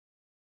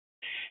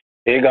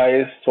Hey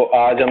guys, सो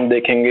आज हम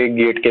देखेंगे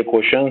गेट के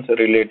questions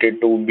related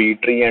to be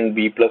tree and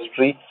B plus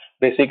tree.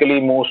 Basically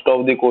most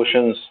of the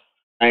questions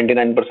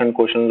 99%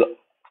 questions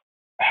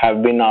have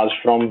been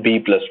asked from B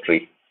plus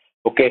tree.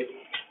 Okay,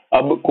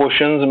 अब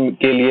questions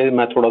के लिए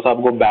मैं थोड़ा सा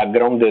आपको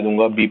बैकग्राउंड दे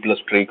दूंगा बी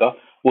प्लस ट्री का,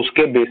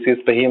 उसके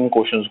बेसिस पे ही हम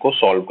क्वेश्चंस को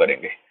सॉल्व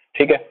करेंगे।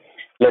 ठीक है,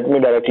 let me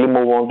directly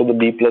move on to the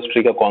B plus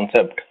tree का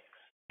कॉन्सेप्ट।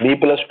 बी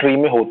प्लस ट्री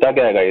में होता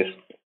क्या है गाइस?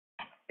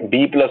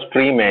 बी प्लस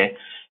ट्री में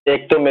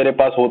एक तो मेरे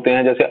पास होते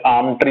हैं, जैसे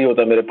आर्म ट्री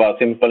होता है मेरे पास,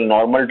 सिंपल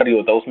नॉर्मल ट्री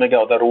होता है, उसमें क्या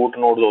होता है, रूट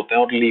नोड्स होते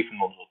हैं और लीफ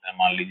नोड्स होते हैं।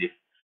 मान लीजिए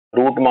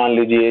रूट मान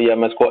लीजिए, या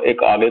मैं इसको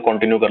एक आगे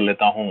कंटिन्यू कर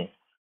लेता हूं,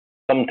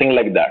 समथिंग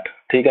लाइक दैट।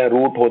 ठीक है,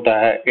 रूट होता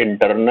है,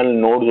 इंटरनल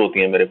नोड्स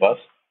होती है मेरे पास,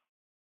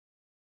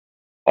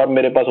 और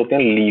मेरे पास होते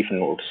हैं लीफ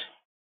नोड्स।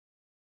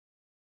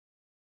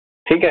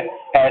 ठीक है,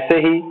 ऐसे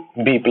ही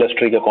बी प्लस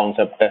ट्री का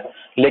कॉन्सेप्ट है।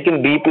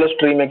 लेकिन बी प्लस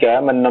ट्री में क्या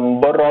है, मैं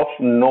number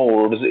of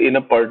nodes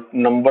in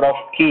number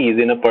of keys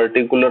in a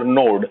particular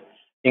node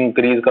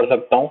increase कर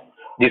सकता हूं,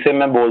 जिसे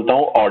मैं बोलता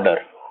हूं ऑर्डर।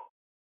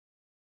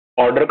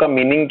 ऑर्डर का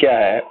मीनिंग क्या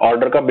है?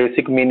 ऑर्डर का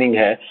बेसिक मीनिंग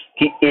है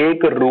कि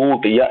एक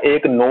रूट या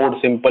एक नोड,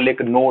 सिंपल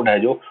एक नोड है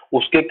जो,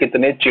 उसके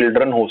कितने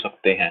चिल्ड्रन हो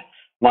सकते हैं,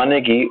 माने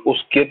कि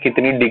उसके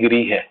कितनी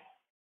डिग्री है।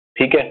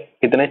 ठीक है,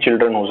 कितने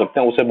चिल्ड्रन हो सकते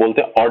हैं, उसे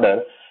बोलते हैं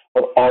ऑर्डर।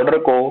 और ऑर्डर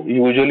को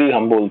यूजुअली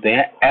हम बोलते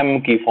हैं एम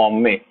की फॉर्म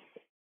में।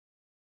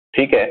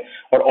 ठीक है,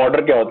 और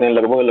ऑर्डर क्या होते हैं?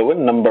 लगभग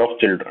लगभग नंबर ऑफ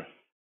चिल्ड्रन।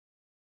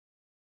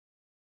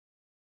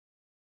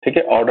 ठीक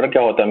है, ऑर्डर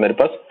क्या होता है मेरे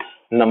पास?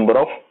 नंबर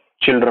ऑफ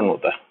चिल्ड्रन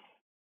होता है।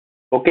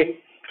 ओके,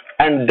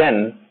 एंड देन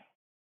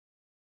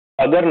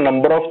अगर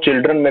नंबर ऑफ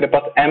चिल्ड्रन मेरे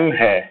पास m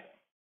है,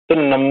 तो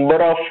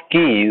number of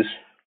keys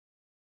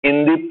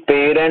in the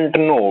parent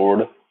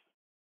node,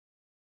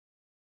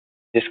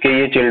 जिसके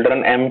ये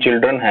चिल्ड्रन m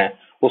चिल्ड्रन है,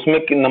 उसमें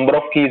नंबर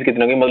ऑफ कीज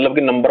कितनी होगी, मतलब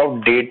कि नंबर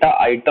ऑफ डेटा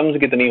आइटम्स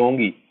कितनी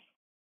होंगी,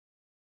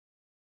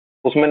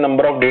 उसमें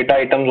नंबर ऑफ डेटा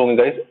आइटम्स होंगे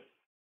गाइस।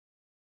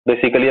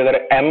 बेसिकली अगर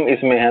m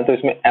इसमें है तो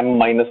इसमें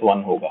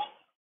m-1 होगा।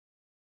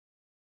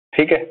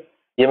 ठीक है,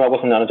 ये मैं आपको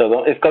समझाना चाहता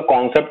हूं। इसका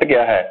कॉन्सेप्ट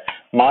क्या है?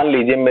 मान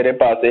लीजिए मेरे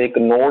पास एक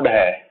नोड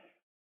है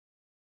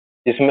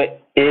जिसमें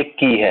एक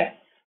की है,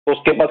 तो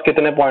उसके पास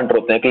कितने पॉइंटर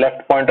होते हैं? एक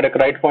लेफ्ट पॉइंटर, एक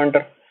राइट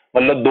पॉइंटर,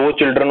 मतलब दो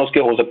चिल्ड्रन उसके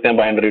हो सकते हैं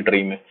बाइनरी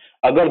ट्री में।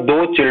 अगर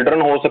दो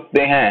चिल्ड्रन हो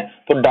सकते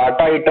हैं तो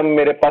डाटा आइटम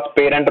मेरे पास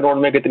पेरेंट नोड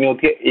में कितनी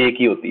होती है? एक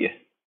ही होती है।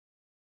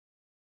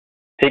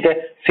 ठीक है,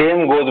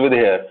 सेम गोज विद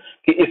हेयर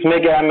कि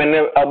इसमें क्या है, मैंने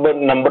अब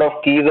नंबर ऑफ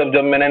कीज, अब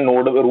जब मैंने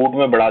नोड रूट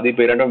में बढ़ा दी,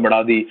 पेरेंट में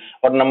बढ़ा दी,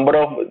 और नंबर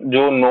ऑफ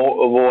जो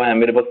वो है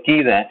मेरे पास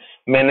कीज हैं,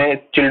 मैंने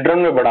चिल्ड्रन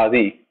में बढ़ा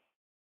दी,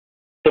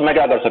 तो मैं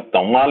क्या कर सकता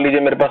हूं? मान लीजिए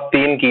मेरे पास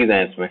 3 कीज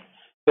हैं इसमें,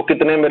 तो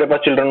कितने मेरे पास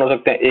चिल्ड्रन हो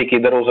सकते हैं? एक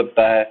इधर हो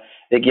सकता है,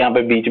 एक यहाँ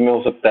पे बीच में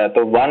हो सकता है,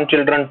 तो 1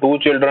 चिल्ड्रन, 2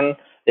 चिल्ड्रन,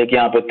 एक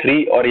यहाँ पे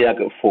 3 और यहाँ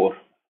पे 4।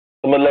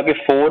 तो मतलब कि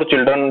 4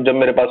 चिल्ड्रन जब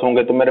मेरे पास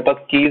होंगे तो मेरे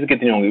पास कीज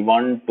कितनी होंगी?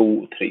 1 2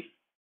 3,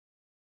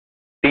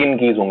 3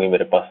 कीज होंगी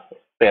मेरे पास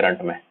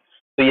पेरेंट में।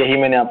 तो यही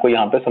मैंने आपको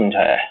यहाँ पे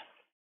समझाया है।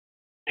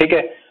 ठीक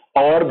है,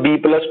 और बी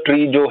प्लस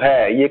ट्री जो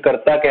है ये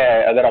करता क्या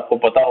है, अगर आपको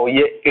पता हो,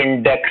 ये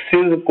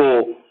इंडेक्सेस को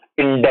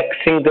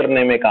इंडेक्सिंग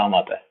करने में काम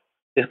आता है।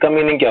 इसका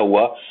मीनिंग क्या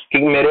हुआ कि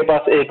मेरे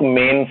पास एक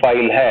मेन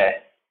फाइल है,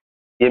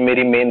 ये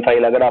मेरी मेन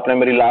फाइल, अगर आपने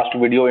मेरी लास्ट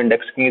वीडियो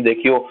इंडेक्सिंग की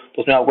देखी हो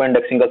तो उसमें आपको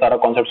इंडेक्सिंग का सारा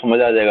कॉन्सेप्ट समझ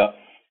आ जाएगा।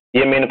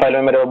 ये मेन फाइल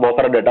में मेरे पास बहुत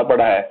सारा डाटा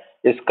पड़ा है,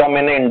 इसका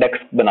मैंने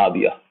इंडेक्स बना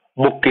दिया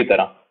बुक की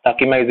तरह,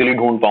 ताकि मैं इजीली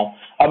ढूंढ पाऊं।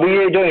 अब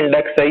ये जो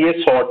इंडेक्स है ये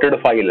सॉर्टेड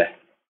फाइल है,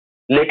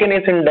 लेकिन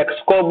इस इंडेक्स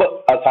को अब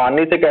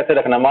आसानी से कैसे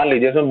रखना? मान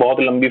लीजिए इसमें बहुत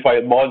लंबी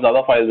फाइल, बहुत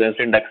ज्यादा फाइल्स हैं इस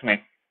इंडेक्स में,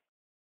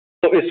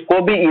 तो इसको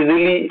भी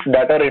इजीली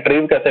डाटा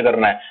रिट्रीव कैसे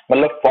करना है,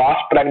 मतलब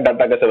फास्ट ट्रैक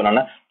डाटा कैसे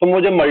बनाना है, तो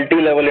मुझे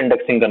मल्टी लेवल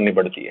इंडेक्सिंग करनी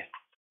पड़ती है।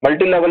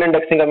 मल्टी लेवल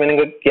इंडेक्सिंग का मीनिंग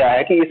क्या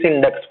है कि इस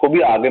इंडेक्स को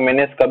भी आगे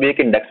मैंने इसका भी एक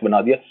इंडेक्स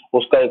बना दिया,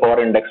 उसका एक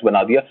और इंडेक्स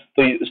बना दिया,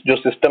 तो जो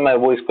सिस्टम है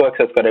वो इसको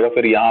एक्सेस करेगा,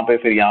 फिर यहाँ पे,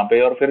 फिर यहाँ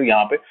पे, और फिर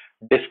यहाँ पे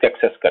डिस्क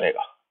एक्सेस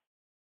करेगा।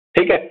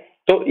 ठीक है,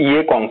 तो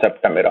ये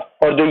कॉन्सेप्ट है मेरा।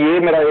 और जो ये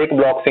मेरा एक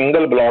ब्लॉक,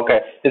 सिंगल ब्लॉक है,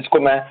 इसको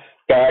मैं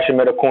कैश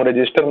में रखूं,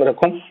 रजिस्टर में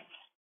रखूं,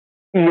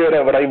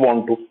 wherever I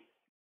want to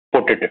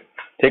put it.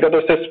 ठीक है, तो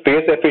इससे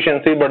स्पेस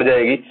एफिशिएंसी बढ़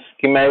जाएगी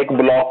कि मैं एक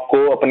ब्लॉक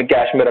को अपने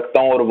कैश में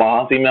रखता हूं और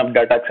वहां से मैं अब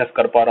डाटा एक्सेस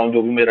कर पा रहा हूं,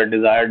 जो भी मेरा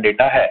डिजायर्ड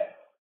डेटा है।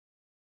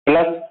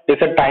 प्लस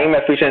इससे टाइम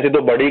एफिशिएंसी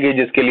तो बढ़ी गई,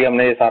 जिसके लिए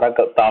हमने ये सारा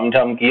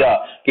तामझाम किया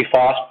कि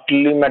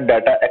फास्टली मैं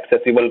डाटा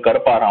एक्सेसिबल कर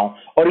पा रहा हूं।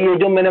 और ये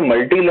जो मैंने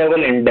मल्टी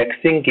लेवल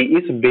इंडेक्सिंग की,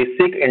 इस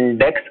बेसिक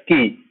इंडेक्स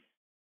की,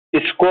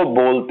 इसको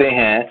बोलते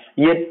हैं,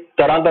 ये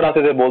तरह तरह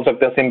से बोल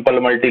सकते हैं, simple,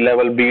 multi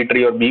level, B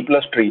tree और बी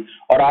प्लस ट्री।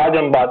 और आज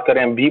हम बात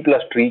करें बी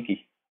प्लस ट्री की।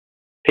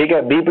 ठीक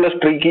है, बी प्लस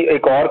ट्री की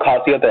एक और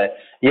खासियत है,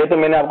 ये तो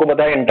मैंने आपको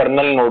बताया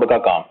इंटरनल नोड का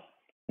काम।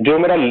 जो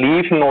मेरा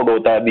लीफ नोड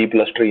होता है बी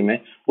प्लस ट्री में,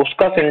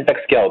 उसका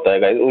सिंटेक्स क्या होता है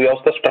गाइस, या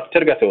उसका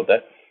स्ट्रक्चर कैसे होता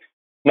है?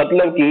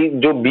 मतलब कि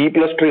जो बी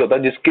प्लस ट्री होता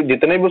है, जिसके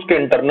जितने भी उसके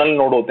इंटरनल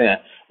नोड होते हैं,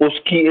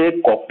 उसकी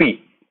एक कॉपी,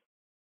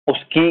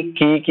 उसकी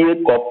की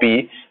एक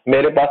कॉपी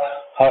मेरे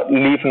पास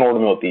लीफ नोड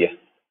में होती है।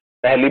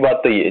 पहली बात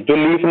तो ये, जो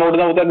लीफ नोड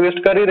है वो तो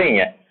एग्जिस्ट कर ही रही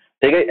है।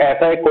 ठीक है,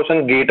 ऐसा एक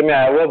क्वेश्चन गेट में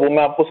आया हुआ है, वो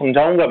मैं आपको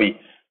समझाऊंगा भी,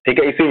 ठीक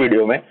है, इसी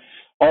वीडियो में।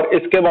 और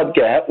इसके बाद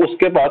क्या है,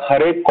 उसके पास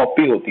हर एक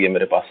कॉपी होती है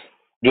मेरे पास।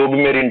 जो भी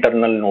मेरी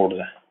इंटरनल नोड्स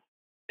हैं,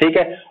 ठीक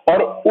है।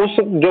 और उस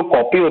जो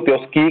कॉपी होती है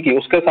उस की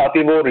उसके साथ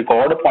ही वो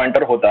रिकॉर्ड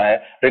पॉइंटर होता है।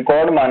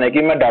 रिकॉर्ड माने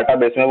कि मैं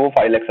डाटाबेस में वो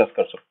फाइल एक्सेस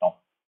कर सकता हूं।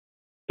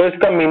 तो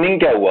इसका मीनिंग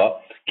क्या हुआ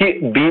कि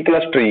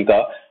B+Tree का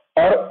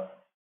और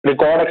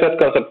रिकॉर्ड एक्सेस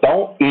कर सकता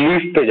हूं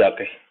लीफ पे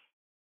जाके।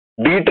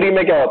 बी ट्री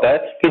में क्या होता है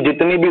कि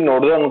जितनी भी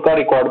नोड है उनका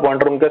रिकॉर्ड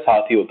पॉइंटर उनके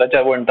साथ ही होता है,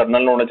 चाहे वो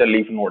इंटरनल नोड है चाहे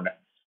लीफ नोड है।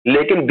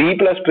 लेकिन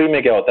B+Tree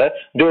में क्या होता है,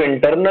 जो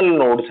इंटरनल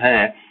नोड्स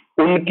हैं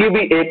उनकी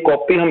भी एक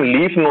कॉपी हम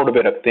लीफ नोड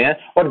पे रखते हैं,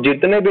 और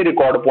जितने भी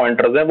रिकॉर्ड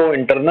पॉइंटर्स हैं वो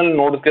इंटरनल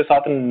नोड्स के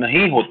साथ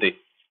नहीं होते,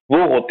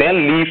 वो होते हैं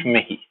लीफ में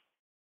ही।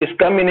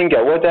 इसका मीनिंग क्या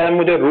हुआ, चाहे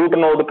मुझे रूट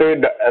नोड के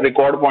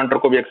रिकॉर्ड पॉइंटर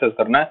को भी एक्सेस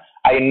करना है,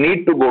 I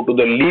need to go to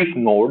the leaf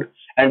node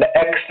and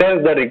access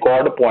the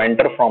record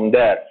pointer from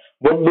there.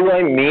 What do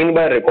I mean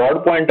by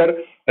record pointer?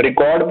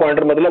 Record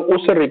pointer मतलब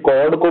उस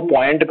रिकॉर्ड को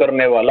पॉइंट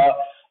करने वाला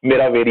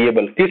मेरा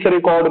वेरिएबल। किस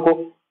रिकॉर्ड को?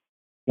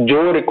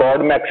 जो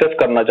रिकॉर्ड में एक्सेस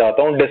करना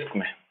चाहता हूं डिस्क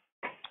में,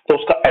 तो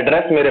उसका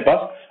एड्रेस मेरे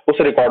पास उस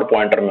रिकॉर्ड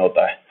पॉइंटर में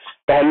होता है।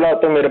 पहला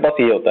तो मेरे पास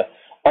ये होता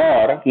है।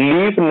 और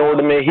लीफ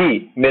नोड में ही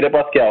मेरे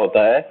पास क्या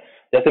होता है,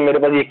 जैसे मेरे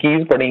पास ये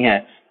कीज पड़ी हैं,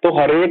 तो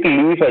हर एक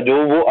लीफ है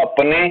जो वो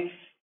अपने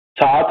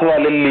साथ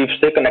वाले लीफ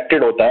से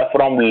कनेक्टेड होता है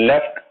from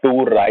left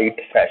to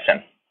right fashion.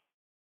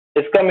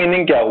 इसका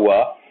मीनिंग क्या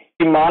हुआ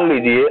कि मान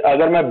लीजिए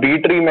अगर मैं बी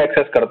ट्री में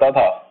एक्सेस करता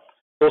था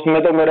तो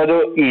उसमें तो मेरा जो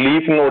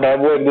लीफ नोड है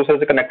वो एक दूसरे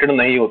से कनेक्टेड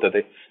नहीं होते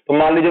थे। तो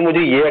मान लीजिए मुझे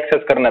ये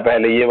एक्सेस करना है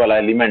पहले, ये वाला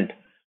एलिमेंट,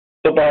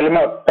 तो पहले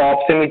मैं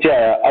टॉप से नीचे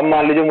आया। अब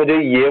मान लीजिए मुझे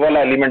ये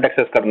वाला एलिमेंट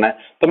एक्सेस करना है,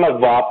 तो मैं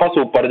वापस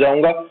ऊपर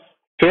जाऊंगा,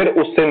 फिर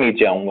उससे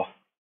नीचे आऊंगा,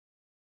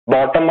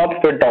 बॉटम अप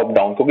फिर टॉप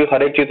डाउन, क्योंकि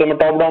हर एक चीज तो मैं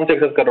टॉप डाउन से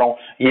एक्सेस कर रहा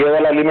हूं। ये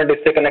वाला एलिमेंट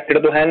इससे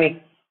कनेक्टेड तो है नहीं।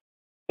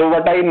 तो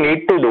what I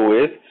need to do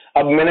is,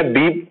 अब मैंने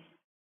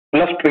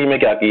B+Tree में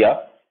क्या किया,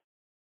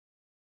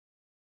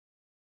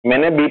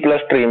 मैंने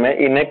B+Tree में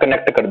इन्हें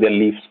कनेक्ट कर दिया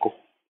लीव्स को।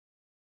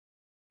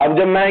 अब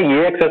जब मैं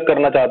ये एक्सेस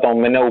करना चाहता हूं,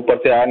 मैंने ऊपर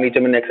से आया नीचे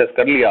मैंने एक्सेस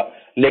कर लिया,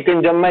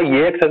 लेकिन जब मैं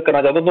ये एक्सेस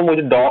करना चाहता हूं तो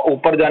मुझे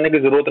ऊपर जाने की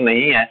जरूरत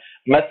नहीं है,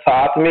 मैं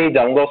साथ में ही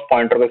जाऊंगा, उस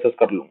पॉइंटर को एक्सेस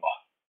कर लूंगा।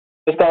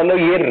 तो इसका मतलब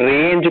ये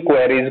रेंज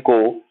क्वेरीज को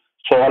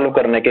सॉल्व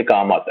करने के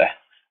काम आता है।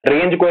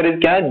 रेंज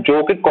क्वेरीज क्या है,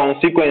 जो कि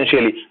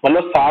कॉन्सिक्वेंशियली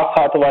मतलब साथ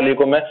साथ वाली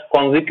को मैं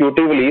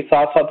कॉन्सिक्यूटिवली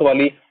साथ साथ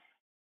वाली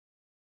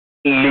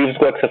लीव्स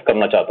को एक्सेस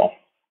करना चाहता हूं।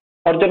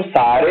 और जब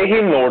सारे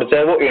ही नोड,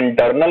 चाहे वो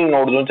इंटरनल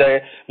नोड्स हो चाहे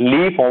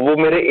लीफ हो, वो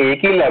मेरे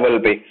एक ही लेवल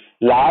पे,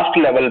 लास्ट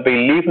लेवल पे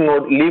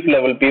लीफ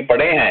लेवल पे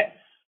पड़े हैं,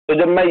 तो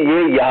जब मैं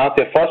ये यहां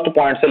से फर्स्ट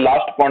पॉइंट से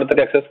लास्ट पॉइंट तक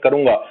एक्सेस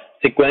करूंगा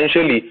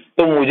सिक्वेंशियली,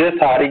 तो मुझे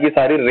सारी की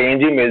सारी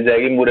रेंज ही मिल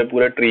जाएगी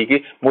पूरे ट्री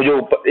की। मुझे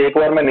ऊपर, एक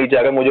बार मैं नीचे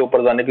आ गया, मुझे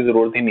ऊपर जाने की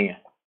जरूरत ही नहीं है।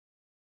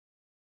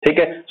 ठीक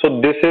है, so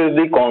this is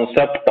the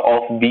concept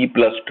of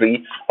B+Tree।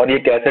 और ये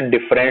कैसे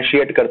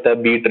डिफरेंशिएट करता है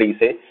बी ट्री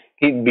से,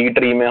 कि बी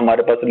ट्री में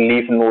हमारे पास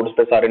लीफ नोड्स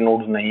पे सारे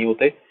नोड्स नहीं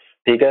होते।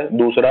 ठीक है,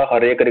 दूसरा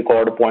हर एक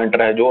रिकॉर्ड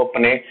पॉइंटर है जो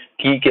अपने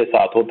की के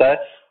साथ होता है।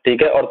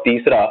 ठीक है, और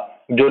तीसरा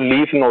जो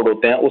लीफ नोड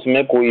होते हैं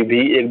उसमें कोई भी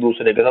एक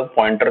दूसरे के साथ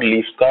पॉइंटर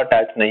लीफ्स का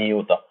अटैच नहीं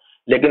होता।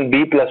 लेकिन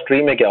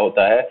B+Tree में क्या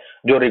होता है,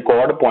 जो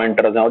रिकॉर्ड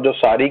पॉइंटर्स हैं और जो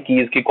सारी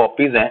कीज की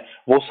कॉपीज हैं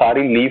वो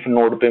सारी लीफ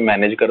नोड पे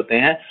मैनेज करते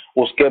हैं।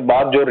 उसके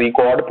बाद जो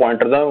रिकॉर्ड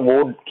पॉइंटर्स हैं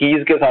वो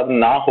कीज के साथ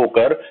ना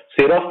होकर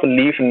सिर्फ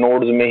लीफ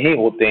नोड्स में ही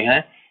होते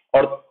हैं।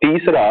 और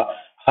तीसरा,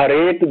 हर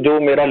एक जो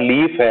मेरा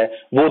लीफ है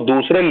वो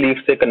दूसरे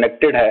लीफ से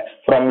कनेक्टेड है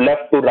from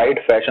left to right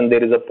fashion,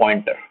 there is a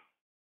pointer.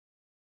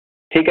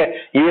 ठीक है,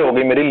 ये हो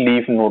गई मेरी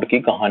लीफ नोड की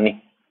कहानी।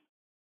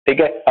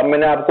 ठीक है, अब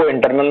मैंने आपको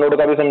इंटरनल नोड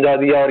का भी समझा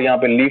दिया और यहाँ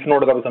पे लीफ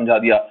नोड का भी समझा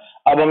दिया।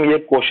 अब हम ये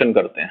क्वेश्चन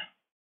करते हैं,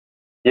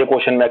 ये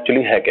क्वेश्चन में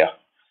एक्चुअली है क्या,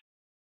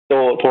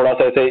 तो थोड़ा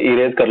सा इसे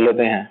इरेज कर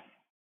लेते हैं।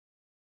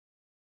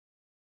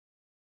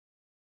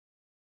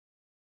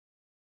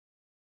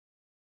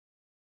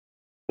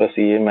 बस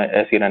ये मैं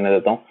ऐसे ही रहने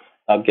देता हूं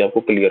ताकि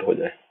आपको क्लियर हो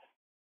जाए।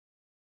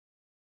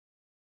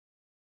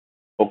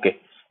 Okay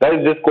guys,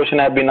 this question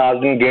have been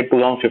asked in gate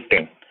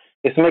 2015।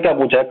 इसमें क्या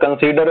पूछा है,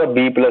 कंसीडर अ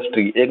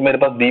B+Tree। एक मेरे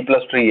पास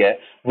B+Tree है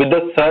विद द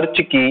सर्च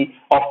की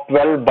ऑफ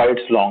 12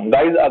 बाइट्स लॉन्ग।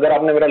 गाइस, अगर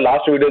आपने मेरा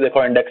लास्ट वीडियो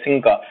देखा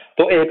इंडेक्सिंग का,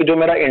 तो एक जो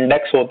मेरा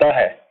इंडेक्स होता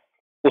है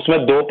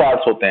उसमें दो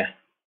पार्ट्स होते हैं।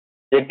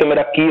 एक तो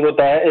मेरा की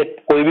होता है, एक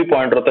कोई भी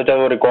पॉइंटर होता है, चाहे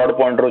वो रिकॉर्ड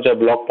पॉइंटर हो चाहे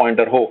ब्लॉक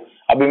पॉइंटर हो।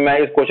 अभी मैं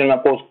इस क्वेश्चन में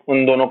आपको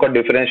उन दोनों का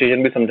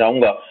डिफरेंशिएशन भी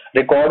समझाऊंगा।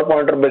 रिकॉर्ड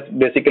पॉइंटर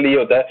बेसिकली ये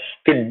होता है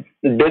कि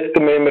डिस्क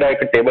में मेरा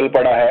एक टेबल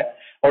पड़ा है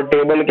और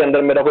टेबल के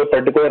अंदर मेरा कोई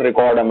पर्टिकुलर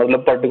रिकॉर्ड है,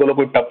 मतलब पर्टिकुलर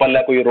कोई टपल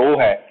है, कोई रो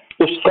है,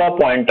 उसका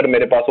पॉइंटर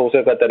मेरे पास हो,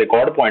 उसे कहते हैं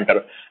रिकॉर्ड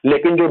पॉइंटर।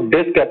 लेकिन जो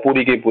डिस्क है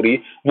पूरी की पूरी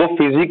वो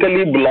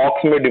फिजिकली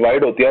ब्लॉक्स में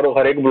डिवाइड होती है और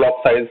हर एक ब्लॉक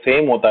साइज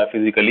सेम होता है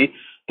फिजिकली।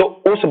 तो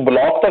उस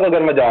ब्लॉक तक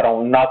अगर मैं जा रहा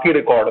हूं, ना कि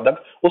रिकॉर्ड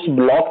तक, उस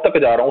ब्लॉक तक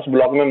जा रहा हूं, उस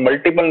ब्लॉक में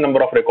मल्टीपल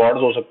नंबर ऑफ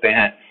रिकॉर्ड्स हो सकते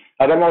हैं।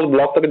 अगर मैं उस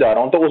ब्लॉक तक जा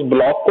रहा हूं तो उस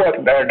ब्लॉक को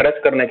एड्रेस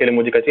करने के लिए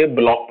मुझे क्या चाहिए,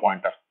 ब्लॉक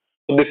पॉइंटर।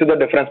 तो this is the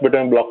difference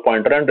between block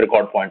pointer and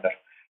record pointer.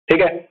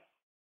 ठीक है,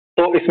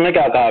 तो इसमें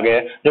क्या कहा गया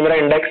है, जो मेरा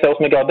इंडेक्स है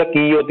उसमें क्या होता है,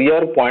 की होती है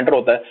और पॉइंटर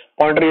होता है।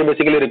 पॉइंटर ये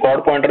बेसिकली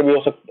रिकॉर्ड पॉइंटर भी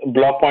हो सकता है,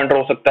 ब्लॉक पॉइंटर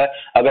हो सकता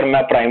है अगर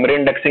मैं प्राइमरी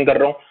इंडेक्सिंग कर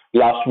रहा हूँ।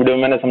 लास्ट वीडियो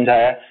में मैंने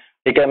समझाया है।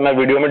 ठीक है, मैं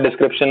वीडियो में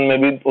डिस्क्रिप्शन में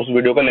भी उस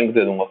वीडियो का लिंक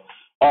दे दूंगा।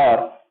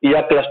 और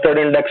या क्लस्टर्ड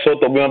इंडेक्स हो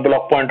तो भी मैं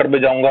ब्लॉक पॉइंटर पे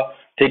जाऊंगा।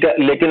 ठीक है।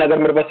 लेकिन अगर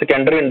मेरे पास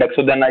सेकेंडरी इंडेक्स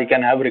हो then I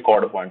can have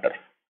record pointer,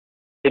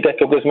 ठीक है,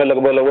 क्योंकि इसमें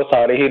लगभग लगभग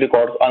सारे ही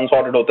रिकॉर्ड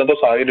अनसॉर्टेड होते हैं, तो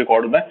सारे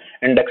रिकॉर्ड में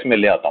इंडेक्स में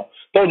ले आता हूँ।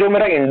 तो जो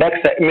मेरा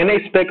इंडेक्स है मैंने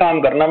इस पे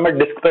काम करना, मैं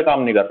डिस्क पे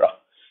काम नहीं कर रहा,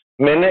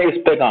 मैंने इस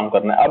पे काम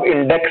करना है। अब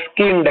इंडेक्स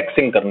की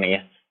इंडेक्सिंग करनी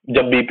है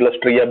जब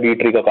B+Tree या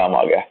B-Tree का काम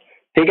आ गया,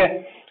 ठीक है।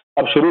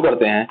 अब शुरू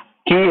करते हैं।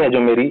 की है जो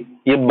मेरी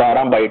ये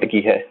 12 बाइट की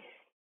है,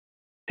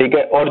 ठीक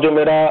है, और जो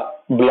मेरा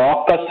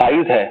ब्लॉक का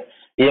साइज है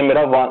ये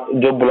मेरा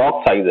जो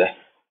ब्लॉक साइज है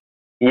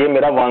ये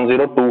मेरा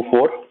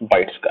 1024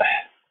 बाइट्स का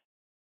है,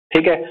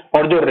 ठीक है।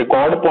 और जो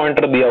रिकॉर्ड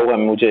पॉइंटर दिया हुआ है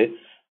मुझे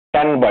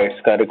 10 बाइट्स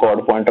का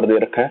रिकॉर्ड पॉइंटर दे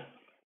रखा है,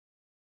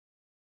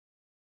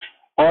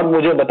 और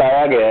मुझे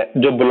बताया गया है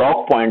जो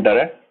ब्लॉक पॉइंटर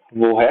है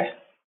वो है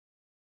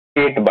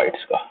 8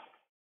 बाइट्स का,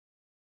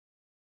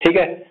 ठीक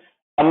है।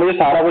 अब मुझे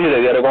सारा कुछ दे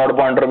दिया, रिकॉर्ड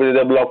पॉइंटर भी दे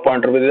दिया, ब्लॉक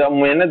पॉइंटर भी दे दिया।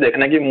 मैंने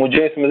देखना है कि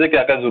मुझे इसमें से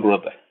क्या क्या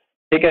जरूरत है,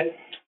 ठीक है।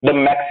 The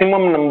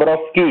maximum number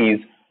of keys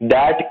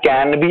that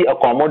can be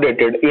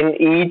accommodated in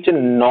each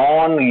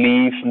non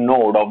leaf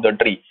node of the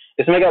tree.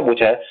 इसमें क्या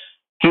पूछा है,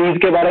 कीज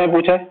के बारे में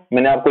पूछा है।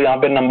 मैंने आपको यहाँ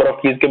पे नंबर ऑफ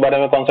कीज के बारे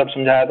में कॉन्सेप्ट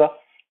समझाया था,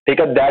 ठीक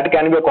है। That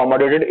can be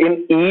accommodated in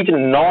each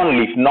non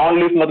leaf, non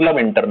leaf मतलब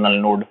इंटरनल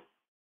नोड।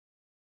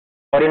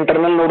 और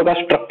इंटरनल नोड का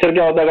स्ट्रक्चर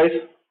क्या होता है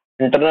गाइस,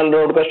 इंटरनल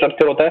नोड का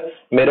स्ट्रक्चर होता है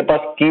मेरे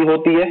पास की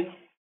होती है,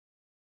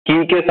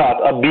 की के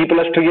साथ अब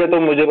B+Tree है तो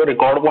मुझे कोई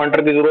रिकॉर्ड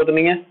पॉइंटर की जरूरत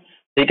नहीं है,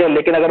 ठीक है।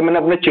 लेकिन अगर मैंने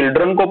अपने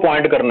चिल्ड्रन को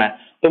पॉइंट करना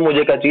है तो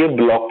मुझे क्या चाहिए,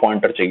 ब्लॉक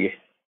पॉइंटर चाहिए,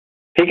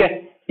 ठीक है।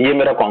 ये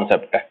मेरा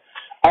कॉन्सेप्ट है।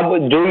 अब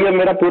जो ये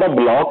मेरा पूरा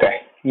ब्लॉक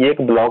है, ये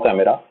एक ब्लॉक है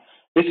मेरा,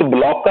 इस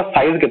ब्लॉक का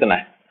साइज कितना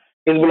है,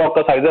 इस ब्लॉक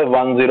का साइज है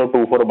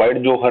 1024 बाइट,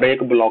 जो हर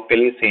एक ब्लॉक के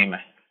लिए सेम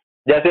है।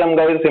 जैसे हम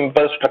गाइस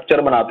सिंपल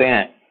स्ट्रक्चर बनाते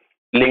हैं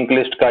लिंक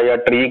लिस्ट का या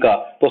ट्री का,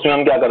 तो उसमें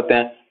हम क्या करते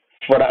हैं,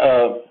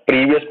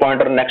 previous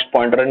pointer, next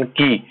pointer and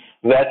की।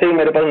 वैसे ही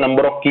मेरे पास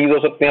नंबर ऑफ कीज हो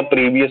सकते हैं,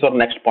 प्रीवियस और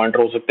नेक्स्ट पॉइंटर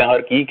हो सकते हैं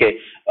हर की के।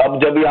 अब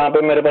जब यहाँ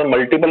पे मेरे पास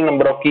मल्टीपल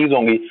नंबर ऑफ कीज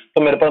होंगी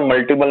तो मेरे पास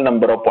मल्टीपल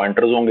नंबर ऑफ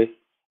पॉइंटर्स होंगे।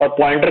 और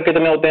पॉइंटर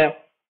कितने होते हैं,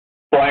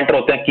 पॉइंटर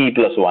होते हैं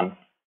की+1,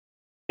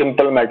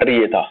 सिंपल मैटर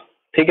ये था,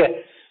 ठीक है।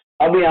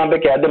 अब यहाँ पे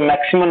क्या है, the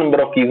maximum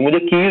number of keys, मुझे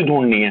कीज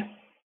ढूंढनी है।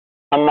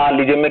 अब मान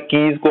लीजिए मैं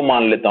कीज को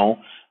मान लेता हूं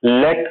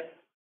let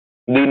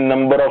the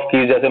number of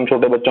keys, जैसे हम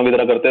छोटे बच्चों की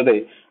तरह करते थे,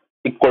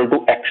 इक्वल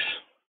टू x,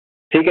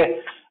 ठीक है।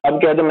 अब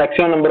क्या है,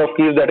 maximum number of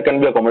keys that can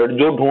be accommodated,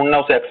 जो ढूंढना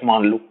है उसे x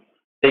मान लू,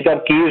 ठीक है।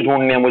 अब कीज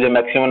ढूंढनी है मुझे,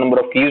 मैक्सिमम नंबर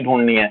ऑफ कीज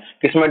ढूंढनी है,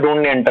 किसमें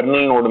ढूंढनी है,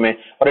 इंटरनल नोड में।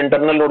 और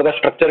इंटरनल नोड का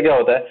स्ट्रक्चर क्या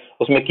होता है,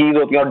 उसमें कीज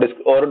होती है और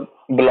डिस्क और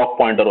ब्लॉक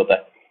पॉइंटर होता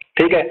है,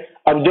 ठीक है।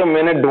 अब जो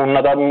मैंने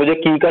ढूंढना था, मुझे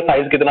की का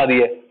साइज कितना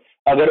दिया,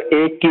 अगर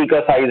एक की का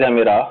साइज है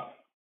मेरा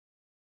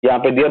यहाँ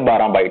पे दिया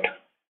 12 बाइट,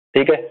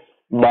 ठीक है।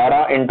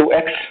 12 इंटू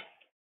एक्स,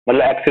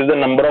 मतलब x is the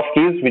number of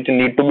keys which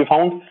need to be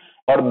found,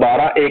 और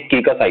 12 एक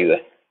की का साइज है,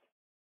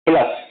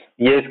 प्लस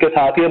ये इसके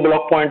साथ ही है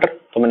ब्लॉक पॉइंटर,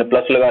 तो मैंने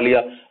प्लस लगा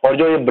लिया। और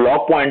जो ये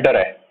ब्लॉक पॉइंटर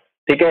है,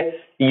 ठीक है,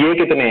 ये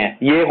कितने हैं,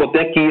 ये होते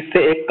हैं कीज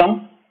से एक कम,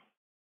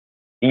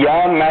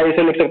 या मैं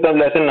इसे लिख सकता हूं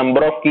जैसे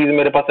नंबर ऑफ कीज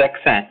मेरे पास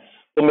x हैं,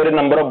 तो मेरे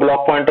नंबर ऑफ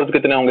ब्लॉक पॉइंटर्स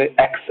कितने होंगे,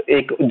 x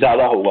एक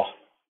ज्यादा होगा,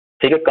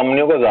 ठीक है,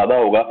 कंपनियों का ज्यादा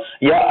होगा।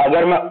 या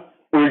अगर मैं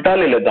उल्टा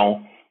ले लेता हूं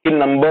कि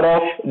नंबर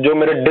ऑफ जो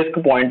मेरे डिस्क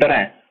पॉइंटर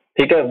हैं,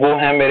 ठीक है, वो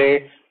है मेरे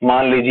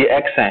मान लीजिए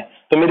x हैं,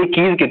 तो मेरी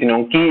कीज कितनी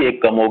होंगी, की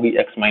एक कम होगी,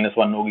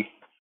 x-1 होगी,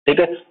 ठीक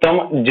है। तो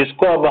हम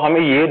जिसको अब हमें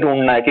ये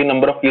ढूंढना है कि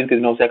नंबर ऑफ कीज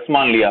कितने होंगे, x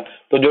मान लिया,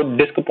 तो जो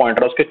डिस्क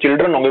पॉइंटर उसके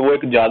चिल्ड्रन होंगे वो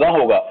एक ज्यादा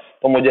होगा,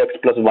 तो मुझे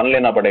x+1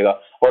 लेना पड़ेगा।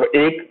 और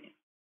एक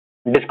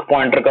डिस्क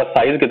पॉइंटर का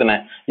साइज कितना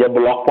है, या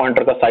ब्लॉक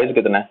पॉइंटर का साइज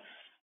कितना है,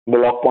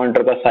 ब्लॉक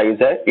पॉइंटर का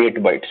साइज है 8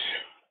 बाइट्स,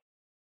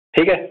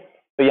 ठीक है।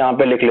 तो यहाँ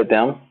पे लिख लेते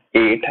हैं हम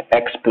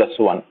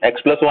 8x+1,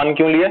 x+1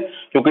 क्यों लिया,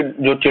 क्योंकि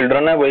जो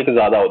चिल्ड्रन है वो एक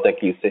ज्यादा होता है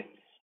कीज से,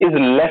 is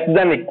less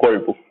than equal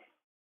to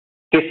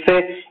किससे,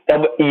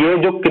 अब ये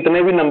जो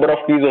कितने भी नंबर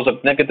ऑफ कीज हो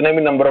सकते हैं, कितने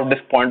भी नंबर ऑफ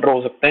डिस्क पॉइंटर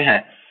हो सकते हैं,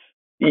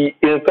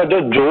 इसका जो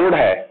जोड़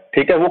है,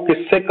 ठीक है, वो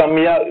किससे कम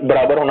या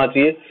बराबर होना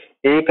चाहिए,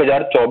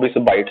 1024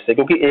 बाइट से,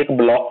 क्योंकि एक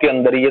ब्लॉक के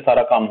अंदर ही ये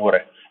सारा काम हो रहा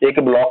है, एक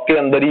ब्लॉक के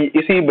अंदर ही,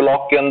 इसी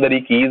ब्लॉक के अंदर ही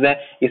कीज है,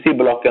 इसी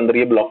ब्लॉक के अंदर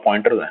ये ब्लॉक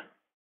पॉइंटर्स हैं,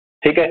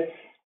 ठीक है।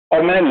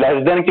 और मैंने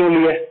लेस देन क्यों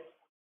लिया,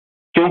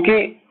 क्योंकि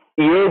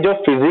ये जो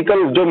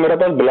फिजिकल जो मेरे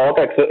पास ब्लॉक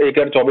है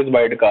 1024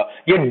 बाइट का,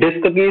 ये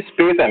डिस्क की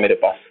स्पेस है मेरे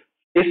पास,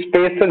 इस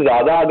स्पेस से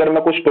ज्यादा अगर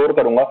मैं कुछ स्टोर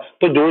करूंगा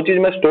तो जो चीज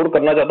मैं स्टोर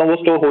करना चाहता हूं वो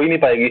स्टोर हो ही नहीं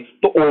पाएगी,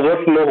 तो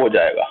ओवरफ्लो हो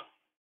जाएगा।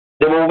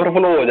 जब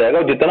ओवरफ्लो हो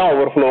जाएगा, जितना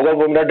ओवरफ्लो होगा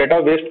वो मेरा डेटा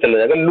वेस्ट चला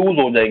जाएगा, लूज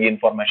हो जाएगी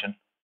इंफॉर्मेशन।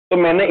 तो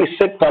मैंने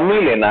इससे कम ही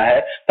लेना है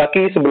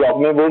ताकि इस ब्लॉक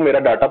में वो मेरा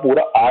डाटा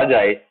पूरा आ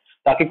जाए,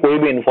 ताकि कोई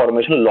भी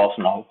इंफॉर्मेशन लॉस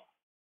ना हो,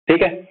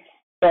 ठीक है।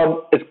 तो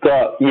अब इसका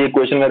ये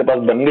इक्वेशन मेरे पास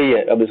बन गई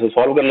है, अब इसे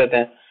सॉल्व कर लेते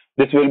हैं।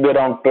 This will be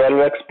around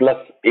 12x plus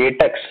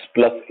 8x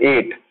plus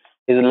 8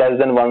 is less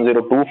than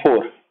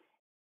 1024,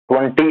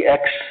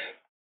 20x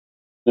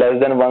less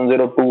than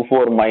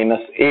 1024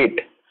 minus 8,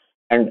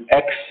 and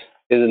x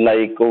is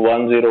like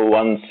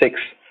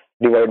 1016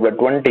 divided by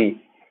 20,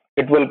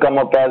 it will come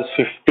up as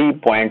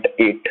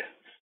 50.8।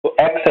 तो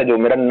x है जो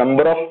मेरा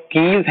नंबर ऑफ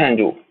कीज हैं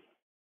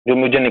जो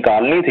मुझे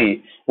निकालनी थी,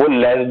 वो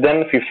लेस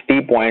देन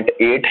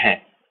 50.8 है।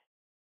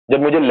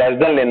 जब मुझे लेस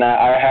देन लेना है,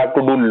 I have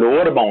to do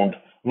lower bound,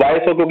 Y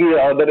सो क्योंकि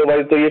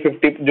अदरवाइज तो ये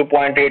 50 जो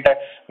 0.8 है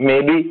मे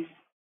बी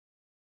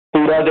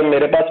पूरा जब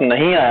मेरे पास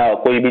नहीं आया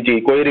कोई भी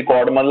चीज, कोई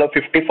रिकॉर्ड, मतलब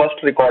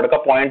 51st रिकॉर्ड का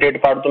 0.8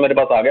 पार्ट तो मेरे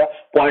पास आ गया,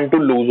 0.2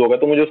 लूज हो गया,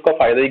 तो मुझे उसका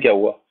फायदा ही क्या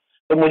हुआ।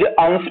 तो मुझे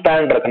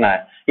अनस्पैन रखना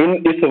है।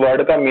 इस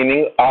वर्ड का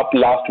मीनिंग आप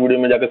लास्ट वीडियो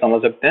में जाकर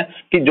समझ सकते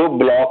हैं कि जो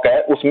ब्लॉक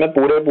है उसमें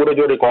पूरे पूरे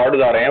जो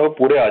रिकॉर्ड आ रहे हैं वो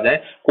पूरे आ जाएं,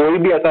 कोई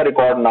भी ऐसा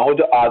रिकॉर्ड ना हो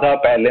जो आधा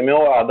पहले में हो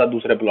और आधा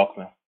दूसरे ब्लॉक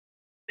में हो।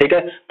 ठीक है,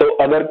 तो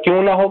अगर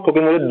क्यों ना हो, क्योंकि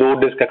मुझे 2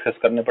 डिस्क एक्सेस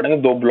करने पड़ेंगे,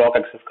 2 ब्लॉक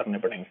एक्सेस करने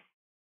पड़ेंगे,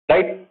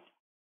 राइट।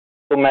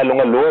 तो मैं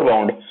लूंगा लोअर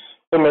बाउंड,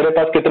 तो मेरे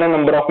पास कितने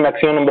number of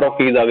maximum number of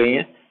keys आ गई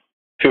हैं,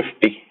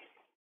 50।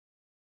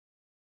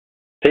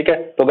 ठीक है,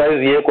 तो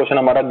गाइस ये क्वेश्चन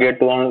हमारा गेट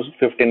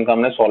 2015 का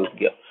हमने सॉल्व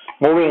किया।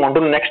 Moving on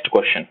to next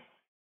question.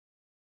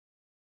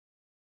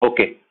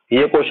 Okay,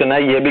 ये क्वेश्चन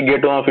है, ये भी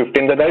गेट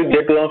 2015 का। गाइस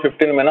गेट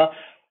 2015 में ना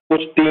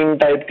कुछ 3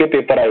 टाइप के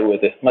पेपर आए हुए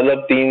थे,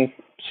 मतलब 3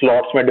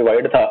 स्लॉट्स में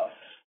डिवाइड था।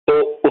 तो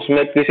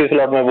उसमें किसी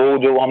स्लॉट में वो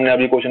जो हमने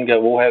अभी क्वेश्चन किया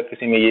वो है,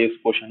 किसी में ये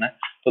क्वेश्चन है।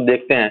 तो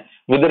देखते हैं,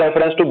 with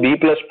reference to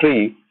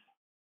B+Tree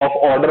of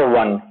order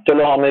 1,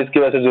 चलो हमें इसकी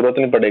वैसे जरूरत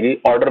नहीं पड़ेगी,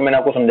 ऑर्डर मैंने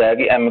आपको समझाया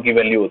कि m की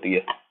वैल्यू होती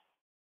है।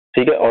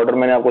 ठीक है, ऑर्डर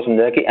मैंने आपको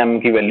समझाया कि m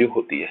की वैल्यू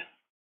होती है।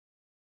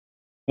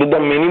 With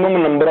the minimum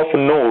number of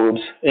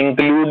nodes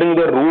including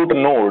the root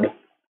node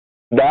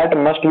that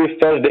must be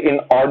fetched in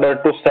order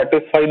to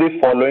satisfy the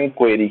following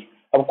query.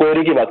 अब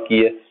क्वेरी की बात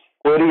की है,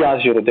 क्वेरी यहां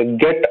से शुरू होती है,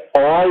 गेट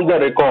ऑल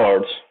द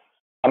रिकॉर्ड्स,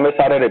 हमें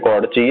सारे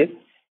रिकॉर्ड चाहिए,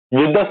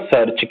 विद द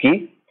सर्च की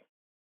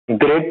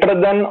ग्रेटर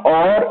देन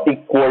और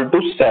इक्वल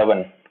टू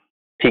 7।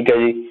 ठीक है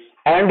जी,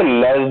 एंड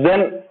लेस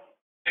देन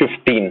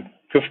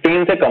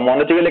 15 से कम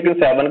होना चाहिए, लेकिन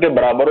 7 के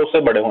बराबर उससे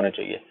बड़े होने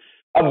चाहिए।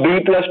 अब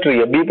B+Tree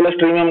है,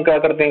 B+Tree में हम क्या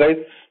करते हैं गाइस,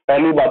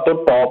 पहली बात तो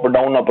टॉप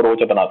डाउन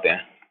अप्रोच अपनाते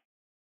हैं।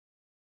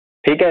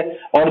 ठीक है,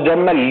 और जब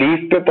मैं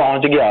लीफ पे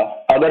पहुंच गया,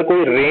 अगर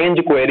कोई रेंज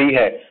क्वेरी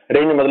है,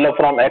 रेंज मतलब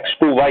फ्रॉम X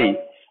to Y,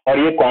 और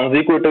ये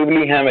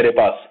कॉन्जिक्यूटिवली है मेरे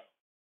पास,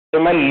 तो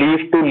मैं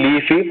leaf to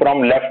leaf he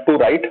from left to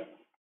right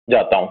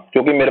जाता हूं,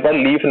 क्योंकि मेरे पास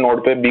लीफ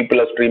नोड पे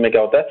B+Tree में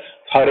क्या होता है,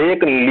 हर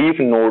एक लीफ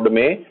नोड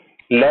में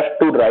लेफ्ट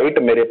टू राइट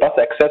मेरे पास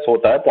एक्सेस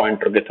होता है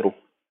पॉइंटर के थ्रू,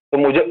 तो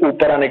मुझे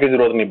ऊपर आने की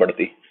जरूरत नहीं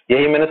पड़ती।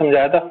 यही मैंने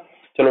समझाया था।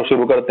 चलो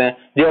शुरू करते हैं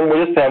जी। अब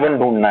मुझे 7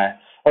 ढूंढना है,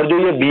 और जो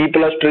ये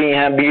B+Tree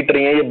है,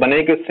 B-Tree है, ये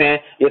बने किससे हैं,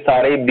 ये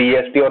सारे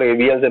BST और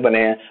AVL से बने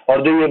हैं,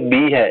 और जो ये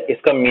B है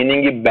इसका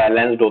मीनिंग ही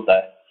बैलेंस्ड होता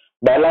है।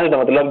 बैलेंस्ड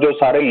मतलब जो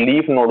सारे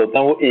लीफ नोड होते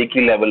हैं वो एक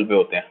ही लेवल पे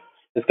होते हैं,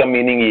 इसका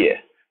मीनिंग ये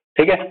है।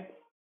 ठीक है,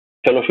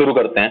 चलो शुरू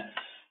करते हैं।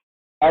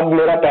 अब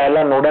मेरा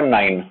पहला नोड है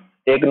 9,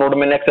 एक नोड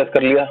मैंने एक्सेस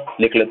कर लिया,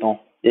 लिख लेता हूं,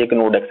 एक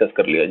नोड एक्सेस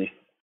कर लिया जी।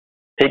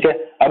 ठीक है,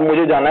 अब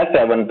मुझे जाना है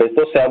 7 पे,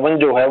 तो 7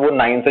 जो है वो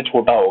 9 से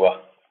छोटा होगा,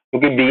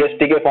 क्योंकि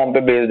BST के फॉर्म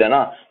पे बेस्ड है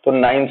ना, तो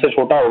 9 से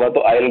छोटा होगा,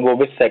 तो I will go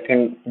with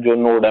second जो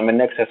नोड है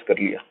मैंने एक्सेस कर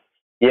लिया,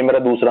 ये मेरा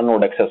दूसरा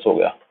नोड एक्सेस हो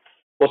गया।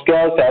 उसके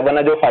बाद 7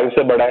 है जो 5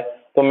 से बड़ा है,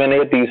 तो मैंने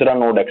ये तीसरा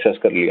नोड एक्सेस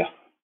कर लिया।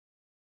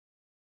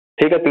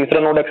 ठीक है, तीसरा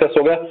नोड एक्सेस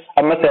हो गया।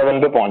 अब मैं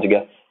 7 पे पहुंच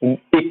गया,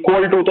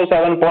 इक्वल टू तो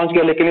 7 पहुंच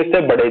गया, लेकिन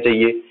इससे बड़े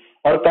चाहिए,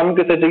 और कम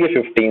किससे चाहिए,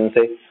 15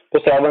 से, तो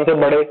 7 से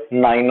बड़े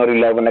 9 और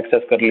 11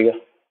 एक्सेस कर लिया।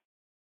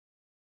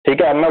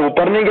 ठीक है, अब मैं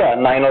ऊपर नहीं गया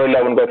 9 और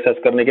 11 को एक्सेस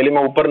करने के लिए,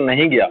 मैं ऊपर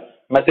नहीं गया,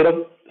 मैं सिर्फ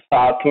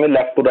साथ में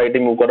left to right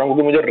he move कर रहा हूं,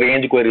 क्योंकि मुझे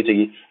रेंज क्वेरी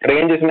चाहिए।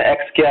 रेंज इसमें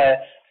x क्या है,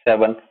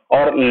 7,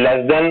 और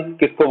लेस देन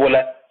किसको बोला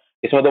है,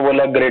 इसमें तो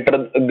बोला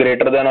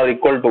ग्रेटर देन और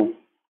इक्वल टू।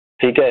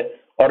 ठीक है,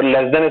 और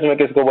लेस देन इसमें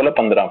किसको बोला,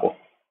 15 को।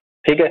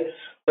 ठीक है,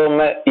 तो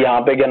मैं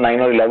यहाँ पे गया,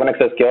 9 और 11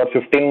 एक्सेस किया, और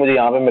 15 मुझे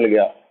यहाँ पे मिल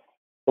गया,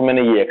 तो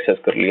मैंने ये एक्सेस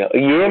कर लिया।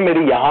 ये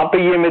मेरी यहाँ पे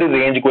ये मेरी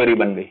रेंज क्वेरी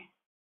बन गई।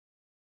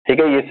 ठीक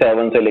है, ये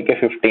 7 से लेके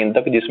 15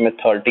 तक, जिसमें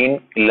 13,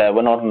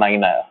 11 और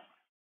 9 आया।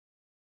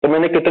 तो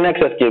मैंने कितने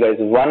एक्सेस किए गाइस,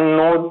 1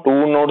 नोड,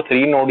 2 नोड,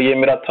 3 नोड, ये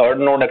मेरा 3rd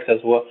नोड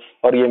एक्सेस हुआ,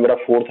 और ये मेरा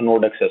 4th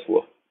नोड एक्सेस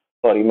हुआ।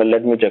 सॉरी, मैं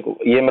लेट मी चेक,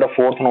 ये मेरा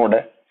 4th नोड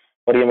है,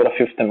 और ये मेरा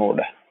 5th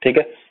नोड है। ठीक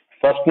है,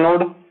 1st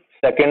node,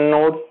 2nd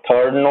node,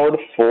 3rd node,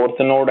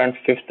 4th node and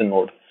 5th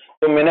node.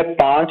 तो मैंने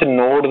 5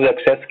 नोड्स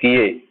एक्सेस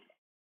किए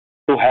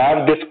to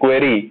have this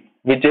query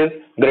which is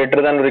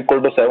greater than or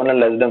equal to 7 and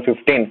less than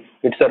 15.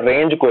 It's a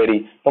range query.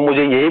 तो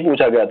मुझे यही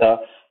पूछा गया था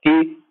कि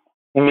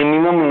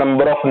मिनिमम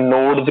नंबर ऑफ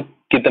नोड्स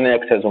कितने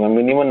एक्सेस होंगे,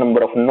 मिनिमम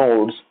नंबर ऑफ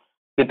नोड्स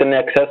कितने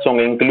एक्सेस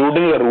होंगे,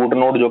 इंक्लूडिंग द रूट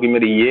नोड जो कि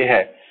मेरी ये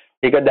है।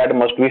 ठीक है, दैट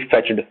मस्ट बी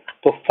फेच्ड,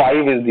 तो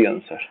 5 इज द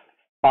आंसर।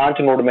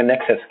 5 नोड मैंने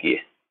एक्सेस किए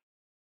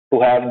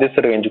to have this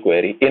range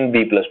query in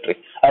B+Tree।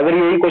 अगर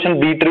यही क्वेश्चन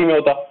B-Tree में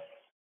होता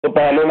तो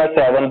पहले मैं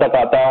 7 तक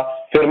आता,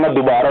 फिर मैं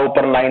दोबारा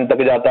ऊपर 9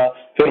 तक जाता,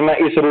 फिर मैं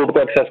इस रूट को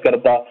एक्सेस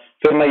करता,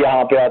 फिर मैं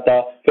यहाँ पे आता,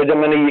 फिर जब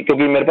मैंने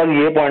क्योंकि मेरे पास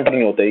ये पॉइंटर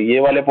नहीं होते, ये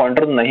वाले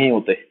पॉइंटर नहीं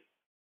होते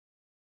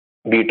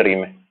B-Tree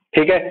में।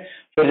 ठीक है,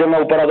 फिर जब मैं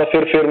ऊपर आता,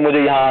 फिर मुझे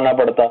यहाँ आना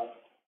पड़ता,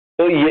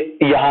 तो ये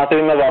यहाँ से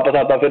भी मैं वापस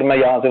आता, फिर मैं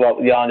यहाँ से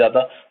यहाँ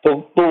जाता, तो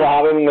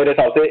वहां पे मेरे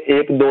हिसाब से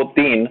 1 2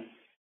 3,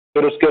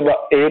 फिर उसके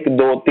बाद 1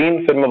 2 3,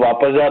 फिर मैं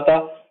वापस जाता,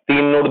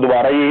 3 नोड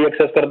दोबारा यही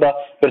एक्सेस करता,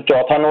 फिर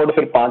चौथा नोड,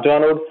 फिर 5वां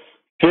नोड,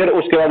 फिर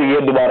उसके बाद ये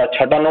दोबारा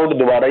 6ठा नोड,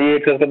 दोबारा ये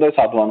एक्सेस करते,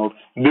 7वां नोड।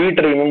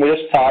 B-Tree में मुझे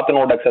 7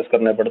 नोड एक्सेस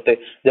करने पड़ते,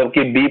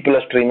 जबकि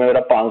B+Tree में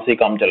मेरा 5 से ही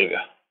काम चल गया।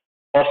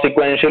 और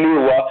सिक्वेंशियली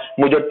हुआ,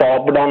 मुझे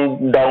टॉप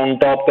डाउन डाउन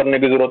टॉप करने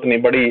की जरूरत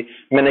नहीं पड़ी,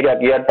 मैंने क्या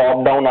किया,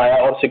 टॉप डाउन आया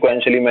और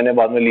सिक्वेंशियली मैंने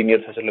बाद में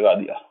लीनियर से लगा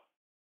दिया,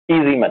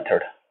 इजी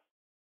मेथड।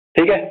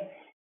 ठीक है,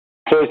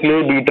 तो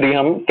इसलिए बी ट्री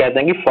हम कहते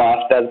हैं कि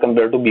fast as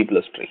compare to be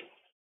plus tree,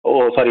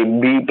 O sorry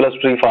B plus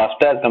tree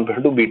fast as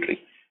compare to be tree.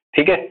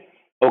 ठीक है,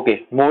 okay,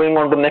 moving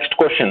on to next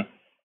question.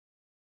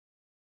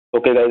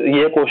 Okay guys,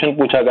 ये क्वेश्चन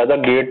पूछा गया था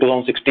गेट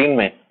 2016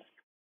 में,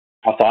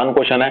 आसान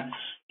क्वेश्चन है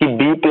कि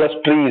B plus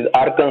trees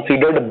are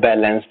considered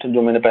balanced,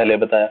 जो मैंने पहले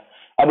बताया।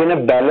 अब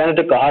इन्हें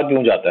बैलेंस्ड कहा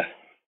क्यों जाता है?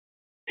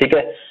 ठीक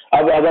है,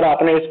 अब अगर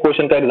आपने इस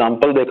क्वेश्चन का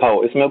एग्जांपल देखा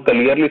हो, इसमें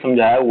क्लियरली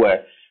समझाया हुआ है।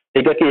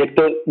 ठीक है, कि एक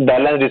तो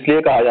बैलेंस्ड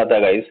इसलिए कहा जाता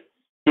है गाइस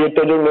कि एक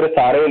तो जो मेरे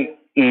सारे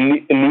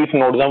लीफ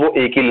नोड्स हैं वो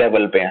एक ही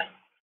लेवल पे हैं।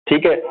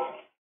 ठीक है,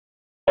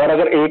 और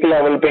अगर एक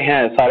लेवल पे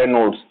हैं सारे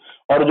नोड्स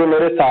और जो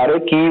मेरे सारे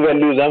की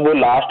वैल्यूज हैं वो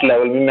लास्ट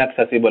लेवल में मैं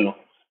एक्सेसिबल हूँ।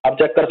 आप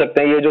चेक कर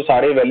सकते हैं ये जो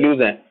सारे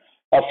वैल्यूज हैं,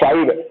 अब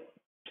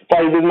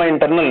 5 इज माई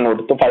इंटरनल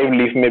नोड, तो 5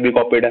 लीफ में भी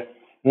कॉपीड है।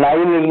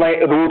 9 इज माई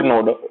रूट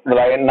नोड,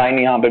 9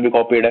 यहाँ पे भी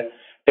कॉपीड है।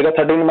 ठीक है,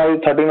 13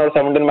 और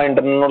 17 माई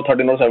इंटरनल नोड,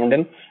 13 और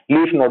 17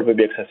 लीफ नोड पे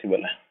भी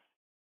एक्सेसिबल है।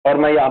 और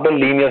मैं यहाँ पे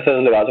लीनियर से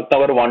लगा सकता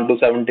हूँ, अगर 1 to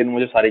 17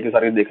 मुझे सारी की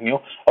सारी देखनी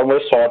हो और मुझे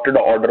सॉर्टेड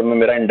ऑर्डर में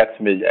मेरा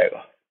इंडेक्स मिल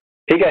जाएगा।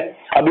 ठीक है,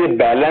 अब ये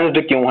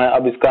बैलेंस्ड क्यों है,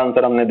 अब इसका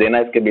आंसर हमने देना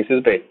है इसके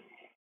बेसिस पे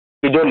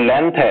कि जो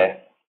लेंथ है,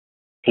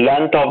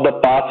 length of the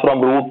path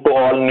from root two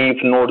all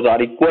leaf nodes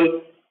are equal.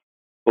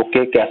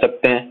 Okay, कह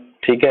सकते हैं।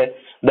 ठीक है,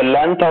 the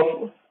length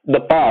of the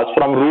path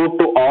from root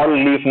two all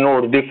leaf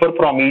nodes differ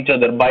from each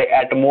other by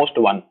at most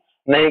 1।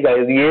 नहीं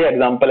guys, ये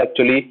example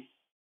actually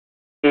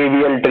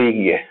AVL tree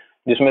की है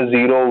जिसमें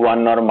 0,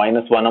 1 और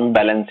 -1 हम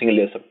बैलेंसिंग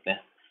ले सकते हैं,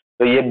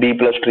 तो ये बी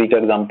प्लस ट्री का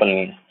एग्जांपल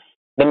नहीं है।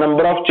 The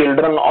number of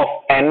children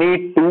of any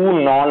 2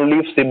 non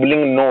leaf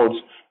sibling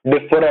nodes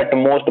differ at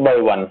most bye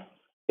 1,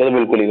 ये तो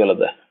बिल्कुल ही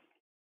गलत है।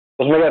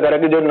 उसमें क्या कह रहा है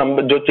कि जो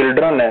नंबर जो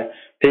चिल्ड्रन है,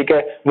 ठीक है,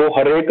 वो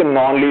हर एक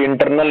नॉन लीफ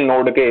इंटरनल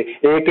नोड के,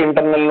 एक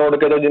इंटरनल नोड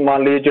के तो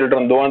मान लीजिए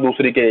चिल्ड्रन 2 हैं,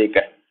 दूसरी के 1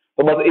 है,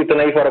 तो बस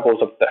इतना ही फर्क हो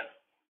सकता है।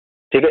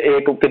 ठीक है,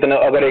 एक कितने,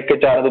 अगर एक के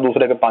 4 है तो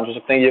दूसरे के 5 हो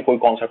सकते हैं, ये कोई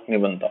कॉन्सेप्ट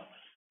नहीं बनता,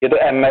 ये तो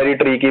एमएरी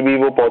ट्री की भी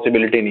वो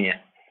पॉसिबिलिटी नहीं है।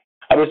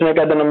 अब इसमें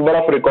क्या, the number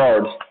of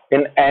records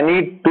in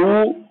any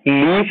 2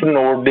 leaf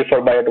node differ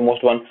by at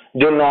most 1,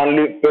 जो नॉन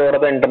लीफ पे हो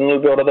रहा था, इंटरनल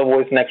पे हो रहा था,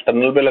 वो इसने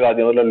एक्सटर्नल पे लगा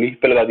दिया, मतलब लीफ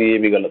पे लगा दिया, ये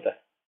भी गलत है।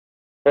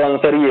 तो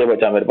आंसर ही ये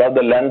बचा मेरे पास, the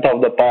length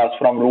of the pass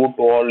from root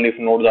two all leaf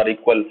nodes are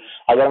equal.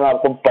 अगर मैं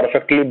आपको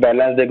परफेक्टली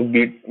बैलेंस एक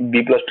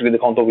बी प्लस ट्री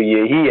दिखाऊं तो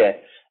ये ही है।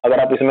 अगर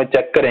आप इसमें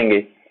चेक करेंगे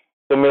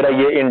तो मेरा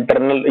ये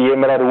इंटरनल, ये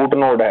मेरा रूट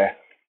नोड है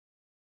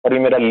और ये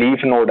मेरा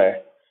लीफ नोड है,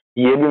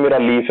 ये भी मेरा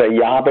लीफ है,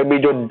 यहाँ पे भी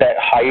जो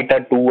हाइट है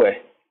 2 है,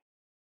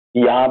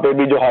 यहाँ पे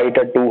भी जो हाइट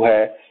है 2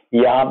 है,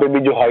 यहाँ पे भी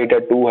जो हाइट है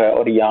 2 है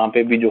और यहाँ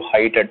पे भी जो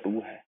हाइट है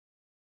 2 है।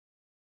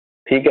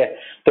 ठीक है,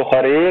 तो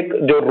हर एक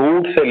जो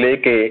रूट से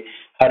लेके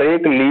हर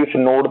एक लीफ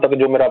नोड तक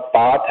जो मेरा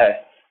पाथ है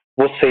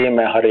वो सेम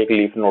है हर एक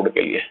लीफ नोड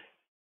के लिए।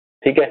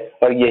 ठीक है,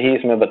 और यही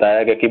इसमें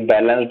बताया गया कि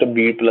बैलेंस्ड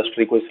बी प्लस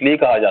ट्री को इसलिए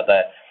कहा जाता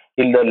है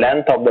कि the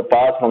length of the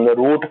path from the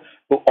root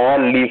two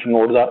all leaf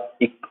nodes are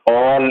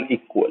all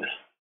equal,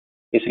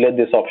 इसलिए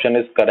this option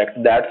is correct,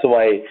 that's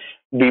why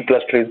B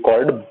plus tree is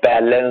called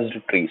balanced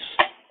trees.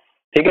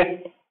 ठीक है,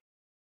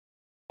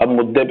 अब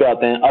मुद्दे पे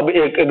आते हैं। अब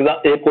एक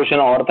क्वेश्चन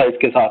और था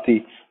इसके साथ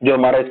ही जो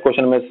हमारा इस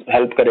क्वेश्चन में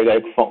हेल्प करेगा,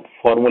 एक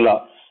फॉर्मूला,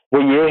 वो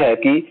ये है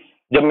कि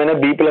जब मैंने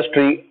बी प्लस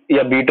ट्री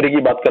या बी ट्री की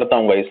बात करता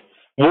हूँ गाइस,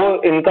 वो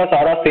इनका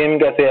सारा सेम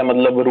कैसे है,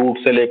 मतलब रूट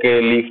से लेके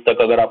लीफ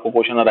तक, अगर आपको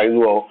क्वेश्चन अराइज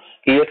हुआ हो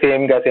कि ये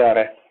सेम कैसे आ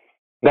रहा है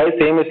गाइस,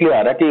 सेम इसलिए आ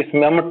रहा है कि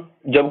इसमें हम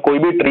जब कोई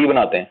भी ट्री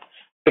बनाते हैं,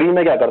 ट्री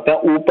में क्या करते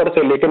हैं, ऊपर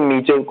से लेकर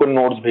नीचे को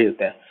नोड्स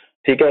भेजते हैं।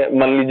 ठीक है,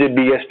 मान लीजिए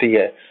बीएसटी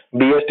है,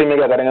 बीएसटी में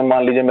क्या करेंगे,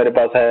 मान लीजिए मेरे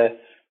पास है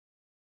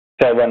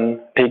 7,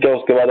 ठीक है,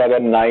 उसके बाद अगर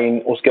 9,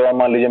 उसके बाद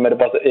मान लीजिए मेरे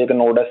पास एक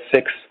नोड है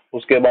 6,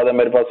 उसके बाद है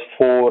मेरे पास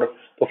 4,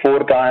 तो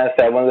 4 कहाँ है,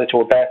 7 से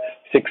छोटा है,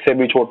 6 से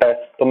भी छोटा है,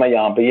 तो मैं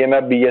यहाँ पे, ये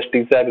मैं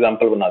बीएसटी से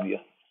एग्जांपल बना दिया।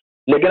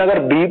 लेकिन अगर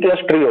बी प्लस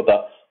ट्री होता,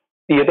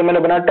 ये तो मैंने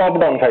बनाया टॉप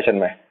डाउन फैशन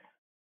में,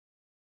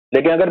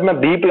 लेकिन अगर मैं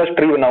बी प्लस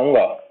ट्री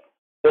बनाऊंगा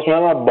तो उसमें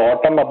मैं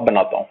बॉटम अप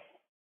बनाता हूँ।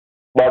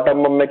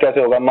 बॉटम अप में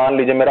कैसे होगा, मान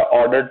लीजिए मेरा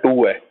ऑर्डर 2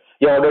 है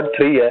या ऑर्डर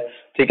 3 है,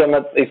 ठीक है, मैं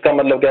इसका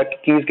मतलब क्या है,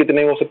 कीज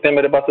कितने हो सकते हैं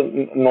मेरे पास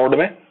नोड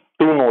में,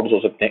 2 नोड्स हो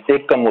सकते हैं,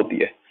 एक कम होती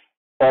है।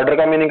 ऑर्डर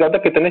का मीनिंग क्या होता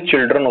है, कितने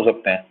चिल्ड्रन हो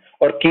सकते हैं,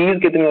 और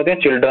कीज कितनी होती है,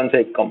 चिल्ड्रन से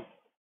एक कम।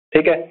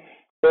 ठीक है,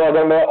 तो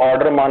अगर मेरा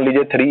ऑर्डर मान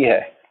लीजिए 3 है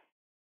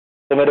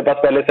तो मेरे पास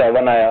पहले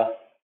 7 आया,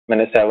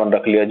 मैंने 7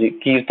 रख लिया जी,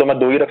 कीज तो मैं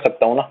 2 ही रख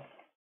सकता हूँ ना।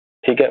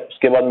 ठीक है,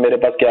 उसके बाद मेरे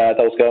पास क्या आया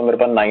था, उसके बाद मेरे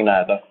पास 9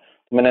 आया था,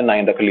 तो मैंने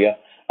 9 रख लिया।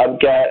 अब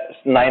क्या है,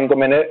 9 को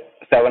मैंने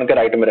 7 के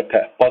राइट में रखा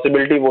है,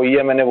 पॉसिबिलिटी वही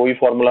है, मैंने वही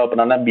फॉर्मूला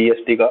अपनाना है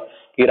बीएसटी का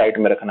कि राइट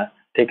में रखना है।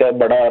 ठीक है,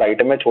 बड़ा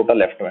राइट में, छोटा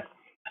लेफ्ट में।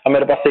 अब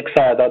मेरे पास 6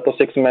 आया था, तो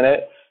 6 मैंने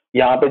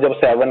यहाँ पे जब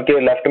 7 के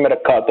लेफ्ट में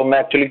रखा तो मैं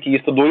एक्चुअली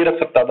कीज तो 2 ही रख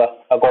सकता था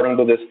अकॉर्डिंग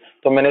टू दिस,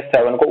 तो मैंने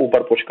 7 को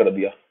ऊपर पुश कर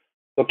दिया,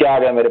 तो क्या आ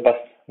गया मेरे पास,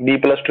 बी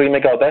प्लस ट्री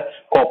में क्या होता है,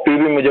 कॉपी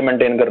भी मुझे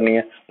मेंटेन करनी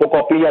है, तो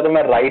कॉपी या तो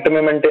मैं राइट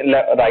में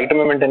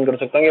मेंटेन कर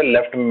सकता हूँ या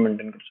लेफ्ट में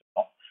मेंटेन कर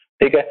सकता हूँ।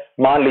 ठीक है,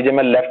 मान लीजिए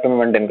मैं लेफ्ट में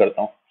मेंटेन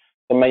करता हूँ,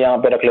 तो मैं यहाँ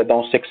पे रख लेता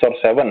हूँ 6 और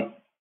 7,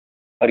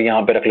 और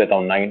यहाँ पे रख लेता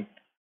हूँ 9।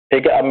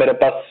 ठीक है, अब मेरे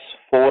पास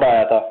 4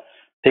 आया था।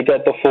 ठीक है,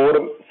 तो 4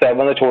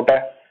 7 से छोटा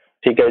है।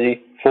 ठीक है जी,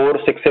 4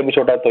 6 से भी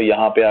छोटा है, तो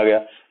यहाँ पे आ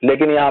गया।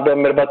 लेकिन यहाँ पे अब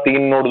मेरे पास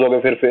 3 नोड्स हो गए,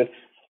 फिर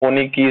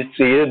होनी की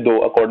चाहिए 2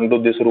 अकॉर्डिंग टू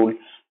दिस रूल।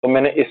 तो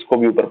मैंने इसको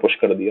भी ऊपर पुश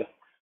कर दिया,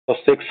 तो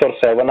 6 और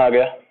 7 आ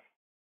गया।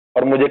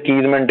 और मुझे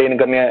कीज मेंटेन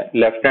करनी है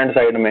लेफ्ट हैंड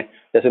साइड में,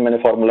 जैसे मैंने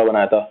फॉर्मूला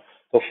बनाया था।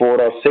 तो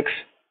 4 और 6।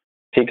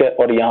 ठीक है,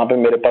 और यहाँ पे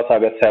मेरे पास आ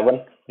गया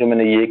 7, जो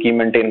मैंने ये की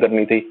मेंटेन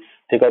करनी थी।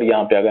 ठीक है, और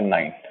यहाँ पे आ गया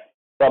 9।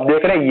 तो आप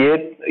देख रहे हैं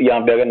ये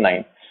यहाँ पे आ गया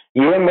 9।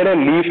 ये मेरे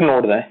लीफ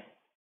नोड्स हैं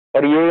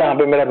और ये यहाँ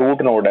पे मेरा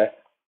रूट नोड है,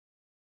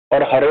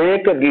 और हर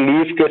एक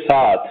लीफ के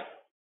साथ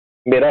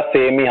मेरा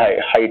सेम ही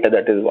हाइट है,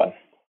 दैट इज 1।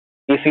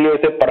 इसलिए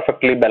इसे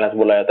परफेक्टली बैलेंस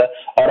बोला जाता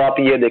है। और आप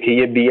ये देखिए,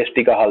 ये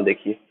बीएसटी का हाल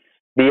देखिए।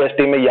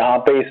 बीएसटी में यहाँ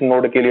पे इस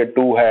नोड के लिए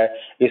 2 है,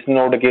 इस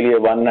नोड के लिए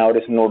 1 है और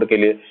इस नोड के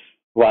लिए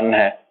 1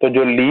 है। तो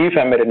जो लीफ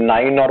है मेरे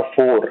 9 और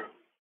 4,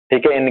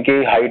 ठीक है,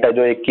 इनकी हाइट है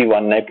जो एक की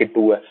 1 है, एक की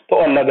 2 है, तो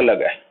अलग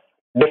अलग है,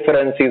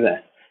 डिफरेंसेस हैं।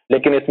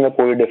 लेकिन इसमें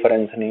कोई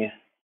डिफरेंस नहीं है,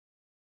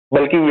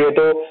 बल्कि ये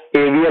तो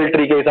एवीएल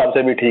ट्री के हिसाब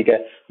से भी ठीक है।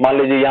 मान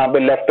लीजिए यहाँ पे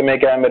लेफ्ट में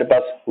क्या है, मेरे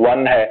पास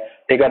 1 है,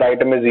 ठीक है,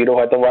 राइट में 0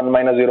 है, तो 1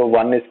 - 0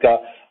 1 इसका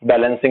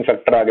बैलेंसिंग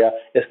फैक्टर आ गया।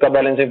 इसका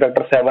बैलेंसिंग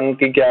फैक्टर 7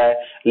 की क्या है,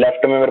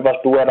 लेफ्ट में मेरे पास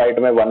 2 है, राइट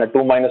में 1 है,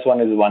 2 -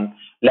 1 इज 1।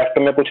 लेफ्ट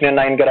में कुछ नहीं,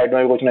 9 के राइट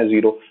में भी कुछ नहीं,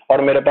 0।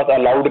 और मेरे पास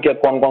अलाउड क्या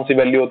कौन कौन सी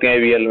वैल्यू होती है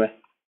एवीएल में?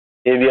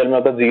 एवीएल में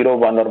होता है 0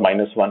 1 और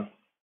 -1,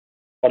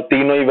 और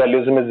तीनों ही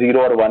वैल्यूज में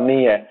 0 और 1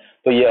 ही है,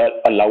 तो ये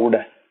अलाउड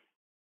है।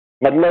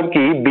 मतलब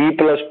कि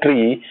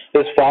B+Tree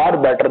is far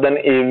better than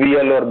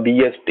AVL और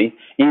BST,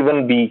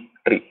 इवन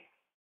B+Tree।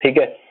 ठीक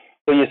है,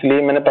 तो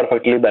इसलिए मैंने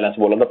परफेक्टली बैलेंस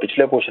बोला था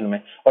पिछले क्वेश्चन में,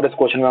 और इस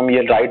क्वेश्चन में हम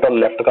ये राइट और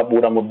लेफ्ट का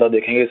पूरा मुद्दा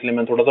देखेंगे, इसलिए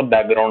मैंने थोड़ा सा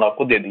बैकग्राउंड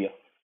आपको दे दिया।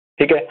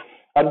 ठीक है,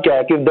 अब क्या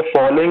है कि द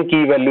फॉलोइंग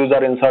की values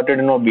are inserted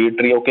in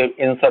B+Tree। Okay,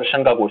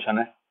 insertion का क्वेश्चन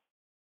है,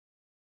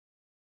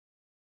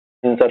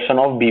 insertion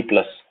of B+,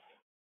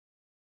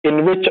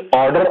 in which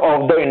order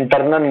of the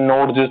internal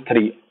nodes is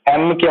 3।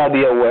 M क्या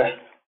दिया हुआ है,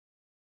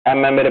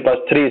 M है मेरे पास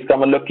 3, इसका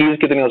मतलब कीज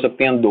कितनी हो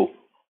सकती हैं, 2।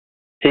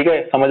 ठीक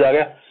है, समझ आ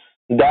गया।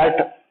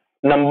 That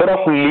number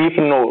of leaf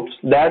nodes,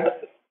 that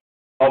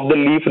of the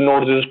leaf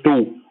nodes is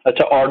 2।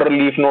 अच्छा, ऑर्डर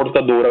लीफ नोड्स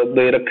का 2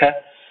 दे रखा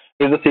है।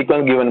 Is the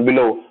sequence given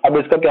below. अब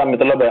इसका क्या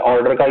मतलब है,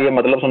 ऑर्डर का ये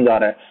मतलब समझा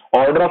रहा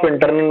है। Order of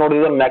internal node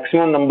is the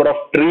maximum number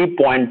of tree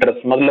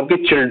pointers, मतलब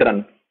कि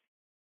चिल्ड्रन।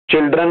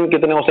 चिल्ड्रन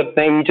कितने हो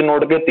सकते हैं, ईच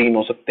नोड के 3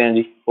 हो सकते हैं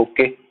जी।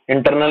 ओके,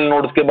 इंटरनल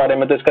नोड्स के बारे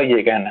में तो इसका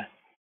ये कहना है।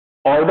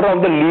 Order of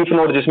the leaf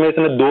node, जिसमें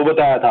इसने 2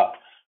 बताया था,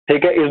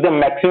 ठीक है, is the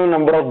maximum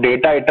number of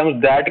data items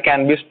that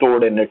can be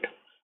stored in it.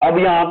 अब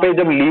यहाँ पे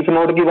जब लीफ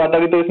नोड की बात आ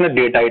गई तो इसने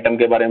डेटा आइटम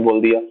के बारे में बोल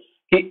दिया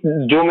कि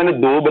जो मैंने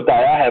 2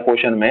 बताया है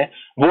क्वेश्चन में,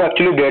 वो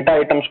एक्चुअली डेटा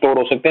आइटम स्टोर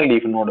हो सकते हैं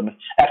लीफ नोड में।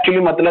 एक्चुअली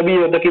मतलब ये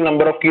होता है कि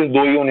नंबर ऑफ कीज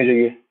 2 ही होनी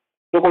चाहिए,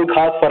 तो कोई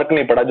खास फर्क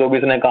नहीं पड़ा जो भी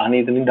इसने कहानी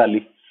इतनी डाली।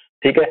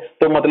 ठीक है,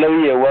 तो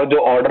मतलब ये हुआ जो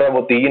ऑर्डर है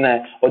वो 3 है,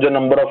 और जो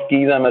नंबर ऑफ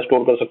कीज है मैं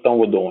स्टोर कर सकता हूँ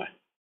वो 2 है।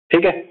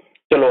 ठीक है,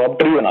 चलो अब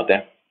ट्री बनाते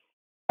हैं।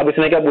 अब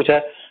इसने क्या पूछा है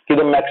कि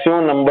the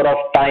maximum number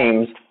of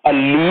times a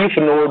leaf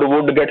node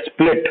would get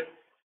split.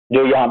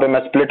 जो यहाँ पे मैं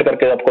स्प्लिट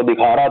करके आपको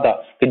दिखा रहा था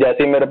कि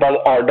जैसे ही मेरे पास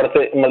ऑर्डर से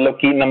मतलब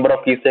की नंबर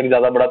ऑफ कीज से एक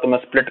ज्यादा बड़ा, तो मैं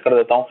स्प्लिट कर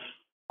देता हूँ,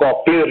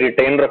 कॉपी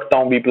रिटेन रखता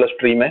हूँ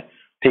B+Tree में।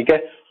 ठीक है,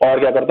 और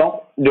क्या करता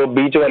हूँ, जो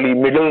बीच वाली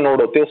मिडिल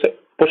नोड होती है उसे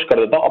पुश कर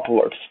देता हूँ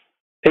अपवर्ड्स।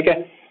 ठीक है,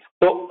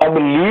 तो अब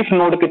लीफ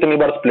नोड कितनी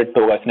बार स्प्लिट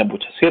होगा इसने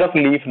पूछा, सिर्फ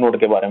लीफ नोड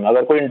के बारे में।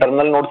 अगर कोई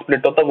इंटरनल नोड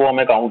स्प्लिट होता वो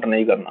हमें काउंट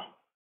नहीं करना।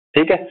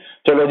 ठीक है,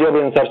 चलो जी अब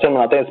इंसर्शन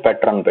बनाते हैं इस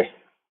पैटर्न पे।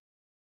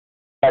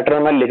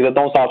 पैटर्न मैं लिख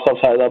देता हूँ साफ साफ,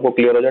 शायद आपको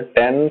क्लियर हो जाए।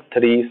 10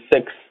 3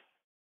 6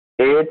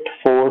 8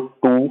 4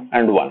 2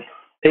 एंड 1।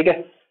 ठीक है,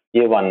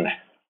 ये 1 है,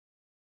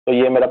 तो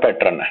ये मेरा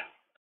पैटर्न है।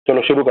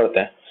 चलो शुरू करते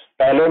हैं।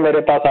 पहले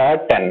मेरे पास आया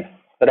 10,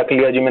 रख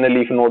लिया जी मैंने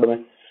लीफ नोड में।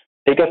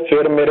 ठीक है,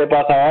 फिर मेरे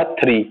पास आया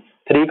 3।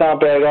 3 कहाँ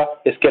पे आएगा,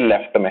 इसके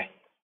लेफ्ट में,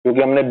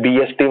 क्योंकि हमने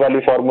BST वाली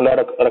फॉर्मूला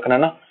रखना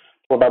है ना,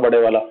 छोटा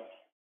बड़े वाला।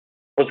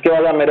 उसके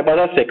बाद मेरे पास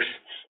है 6,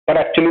 पर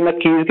एक्चुअली मैं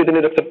कीज कितनी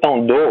रख सकता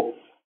हूँ, 2।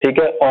 ठीक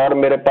है, और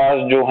मेरे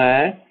पास जो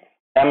है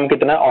M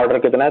कितना है, ऑर्डर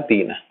कितना है,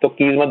 3 है, तो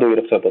कीज में 2 ही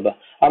रख सकता था।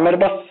 अब मेरे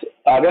पास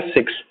आ गया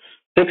 6।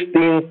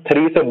 6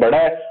 3 से बड़ा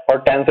है और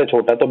 10 से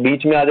छोटा है, तो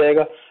बीच में आ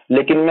जाएगा।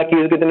 लेकिन मैं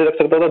कीज कितनी रख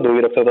सकता था, 2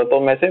 ही रख सकता था, तो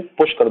मैं इसे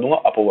पुश कर दूंगा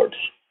अपवर्ड्स।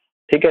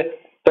 ठीक है,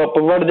 तो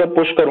अपवर्ड जब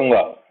पुश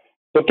करूंगा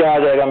तो क्या आ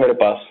जाएगा मेरे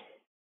पास।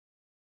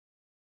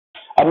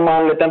 अब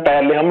मान लेते हैं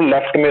पहले हम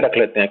लेफ्ट में रख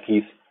लेते हैं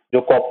कीज,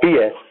 जो कॉपी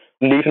है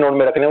लीफ नोड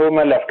में रखने वो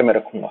मैं लेफ्ट में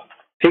रखूंगा।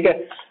 ठीक है,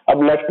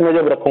 अब लेफ्ट में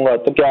जब रखूंगा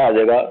तो क्या आ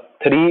जाएगा,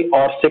 3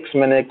 और 6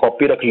 मैंने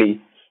कॉपी रख ली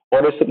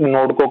और इस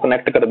नोड को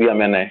कनेक्ट कर दिया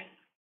मैंने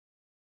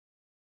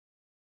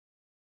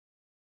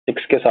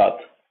 6 के साथ,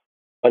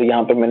 और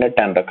यहाँ पे मैंने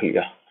 10 रख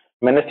लिया।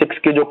 मैंने 6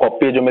 की जो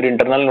कॉपी है, जो मेरी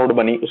इंटरनल नोड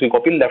बनी, उसकी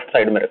कॉपी लेफ्ट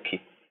साइड में रखी।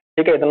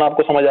 ठीक है, इतना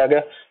आपको समझ आ गया।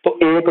 तो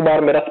एक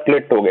बार मेरा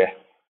स्प्लिट हो गया,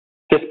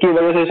 किसकी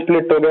वजह से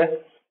स्प्लिट हो गया,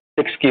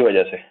 6 की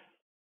वजह से।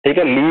 ठीक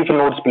है, लीफ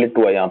नोड स्प्लिट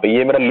हुआ यहाँ पे,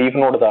 ये मेरा लीफ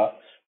नोड था।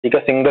 ठीक है,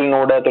 सिंगल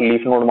नोड है तो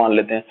लीफ नोड मान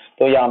लेते हैं।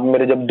 तो यहाँ पे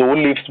मेरे जब 2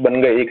 लीव्स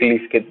बन गए एक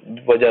लीफ के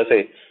वजह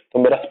से, तो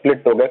मेरा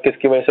स्प्लिट हो गया,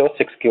 किसकी वजह से, वो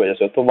 6 की वजह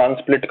से। तो 1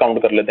 स्प्लिट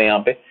काउंट कर लेते हैं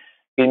यहाँ पे।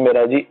 कि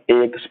मेरा जी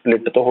एक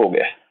स्प्लिट तो हो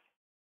गया,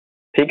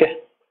 ठीक है।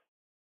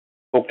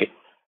 ओके,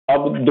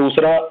 अब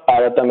दूसरा आ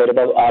जाता है मेरे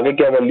पास, आगे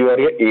क्या वैल्यू आ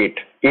रही है 8।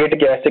 8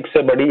 क्या है, 6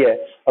 से बड़ी है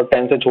और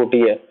 10 से छोटी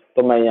है,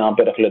 तो मैं यहाँ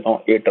पे रख लेता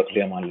हूँ 8 रख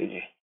लिया मान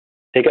लीजिए,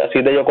 ठीक है।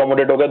 सीधा ये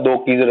अकोमोडेट हो गया, 2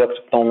 कीज रख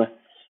सकता हूँ मैं,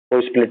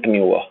 कोई स्प्लिट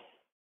नहीं हुआ।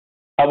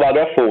 अब आ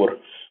गया 4।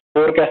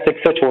 4 क्या 6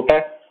 से छोटा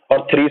है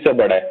और 3 से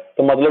बड़ा है,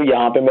 तो मतलब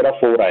यहाँ पे मेरा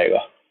 4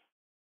 आएगा,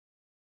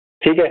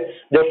 ठीक है।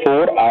 जब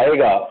 4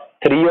 आएगा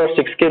 3 और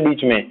 6 के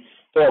बीच में,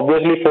 तो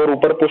ऑब्वियसली 4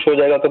 ऊपर पुश हो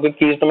जाएगा, क्योंकि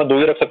कीज तो मैं 2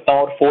 ही रख सकता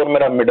हूँ और 4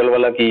 मेरा मिडल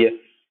वाला की है,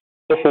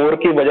 तो 4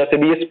 की वजह से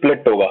भी ये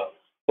स्प्लिट होगा।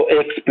 तो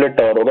एक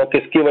स्प्लिट और होगा,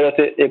 किसकी वजह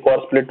से एक और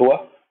स्प्लिट हुआ,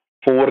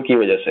 4 की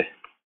वजह से।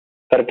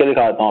 करके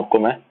दिखाता हूं आपको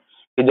मैं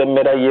कि जब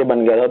मेरा ये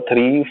बन गया था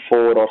 3,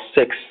 4 और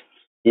 6,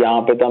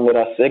 यहाँ पे था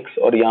मेरा 6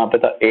 और यहाँ पे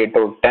था 8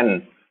 और 10,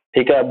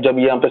 ठीक है। अब जब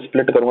यहाँ पे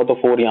स्प्लिट करूंगा तो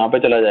 4 यहाँ पे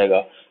चला जाएगा,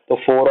 तो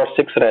 4 और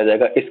 6 रह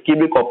जाएगा। इसकी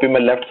भी कॉपी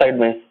मैं लेफ्ट साइड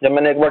में, जब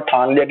मैंने एक बार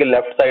ठान लिया कि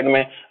लेफ्ट साइड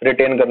में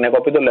रिटेन करने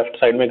कॉपी, तो लेफ्ट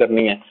साइड में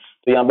करनी है,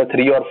 तो यहाँ पे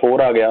 3 और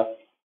 4 आ गया,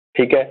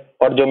 ठीक है।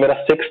 और जो मेरा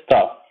 6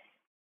 था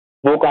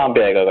वो कहाँ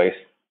पे आएगा गाइस,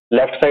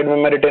 लेफ्ट साइड में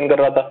मैं रिटेन कर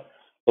रहा था,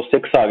 तो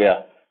 6 आ गया,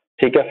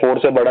 ठीक है। 4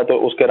 से बड़ा तो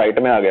उसके राइट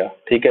में आ गया,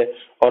 ठीक है।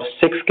 और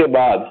 6 के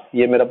बाद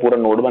ये मेरा पूरा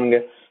नोड बन गया,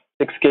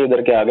 6 के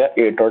इधर क्या आ गया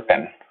 8 और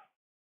 10,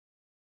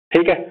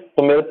 ठीक है।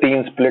 तो मेरे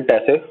 3 स्प्लिट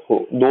ऐसे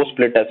हो, 2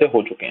 स्प्लिट ऐसे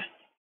हो चुके हैं।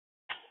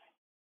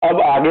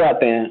 अब आगे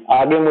आते हैं,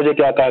 आगे मुझे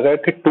क्या कहा गया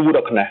कि 2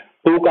 रखना है।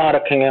 2 कहाँ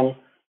रखेंगे हम,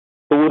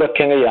 2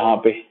 रखेंगे यहाँ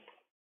पे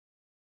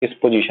इस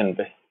पोजीशन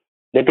पे,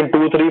 लेकिन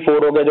 2, 3,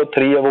 4 हो गया, जो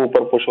 3 है वो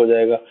ऊपर पुश हो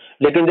जाएगा।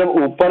 लेकिन जब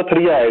ऊपर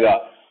 3 आएगा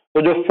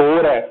तो जो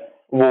 4 है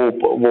वो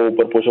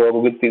ऊपर पुश होगा,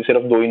 क्योंकि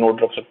सिर्फ 2 ही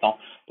नोड रख सकता हूँ।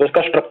 तो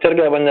इसका स्ट्रक्चर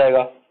क्या बन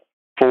जाएगा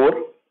 4,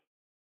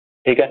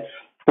 ठीक है।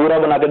 पूरा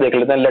बना के देख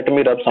लेते हैं, लेट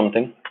मी रब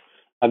समथिंग,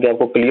 ताकि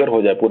आपको क्लियर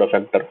हो जाए पूरा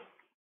फैक्टर,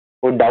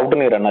 कोई डाउट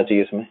नहीं रहना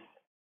चाहिए इसमें।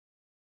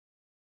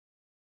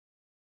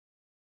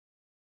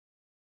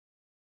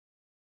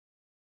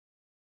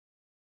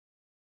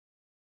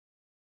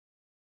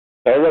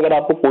 पहले अगर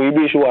आपको कोई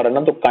भी इशू आ रहा है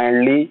ना, तो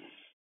काइंडली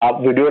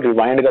आप वीडियो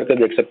रिवाइंड करके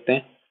देख सकते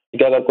हैं,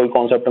 ठीक है। अगर कोई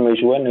कॉन्सेप्ट में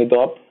इशू है, नहीं तो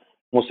आप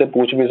मुझसे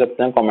पूछ भी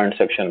सकते हैं कमेंट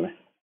सेक्शन में,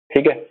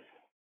 ठीक है।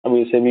 अब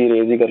इसे भी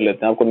रेज ही कर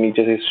लेते हैं, आपको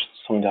नीचे से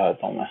समझा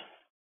देता हूं मैं।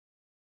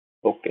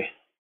 ओके,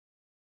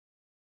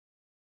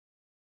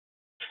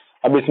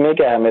 अब इसमें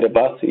क्या है मेरे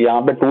पास,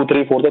 यहाँ पे 2,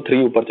 3, 4 तो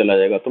 3 ऊपर चला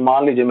जाएगा, तो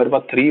मान लीजिए मेरे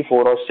पास 3,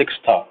 4 और 6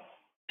 था,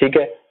 ठीक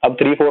है। अब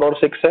 3, 4 और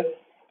 6 है,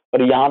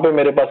 और यहाँ पे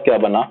मेरे पास क्या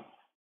बना,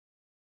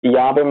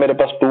 यहाँ पे मेरे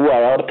पास 2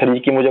 आया और 3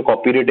 की मुझे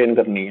कॉपी रिटेन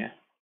करनी है।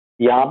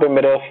 यहाँ पे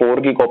मेरे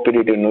 4 की कॉपी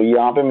रिटेन हुई,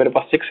 यहाँ पे मेरे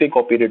पास 6 की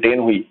कॉपी रिटेन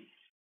हुई,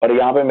 और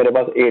यहाँ पे मेरे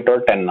पास 8 और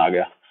 10 आ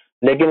गया।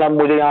 लेकिन अब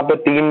मुझे यहाँ पे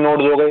 3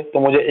 नोड्स हो गए, तो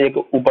मुझे एक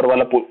ऊपर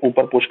वाला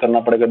ऊपर पुश करना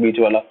पड़ेगा, बीच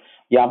वाला।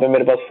 यहाँ पे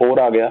मेरे पास 4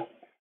 आ गया,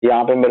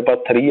 यहाँ पे मेरे पास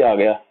 3 आ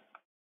गया,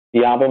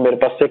 यहाँ पे मेरे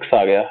पास 6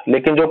 आ गया।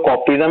 लेकिन जो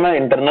कॉपीज है मैं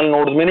इंटरनल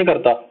नोड्स में नहीं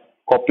करता,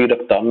 कॉपी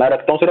रखता मैं,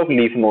 रखता हूँ सिर्फ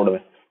लीफ नोड में,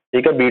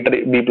 ठीक है।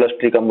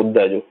 B+Tree का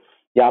मुद्दा है जो,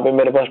 यहाँ पे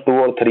मेरे पास 2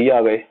 और 3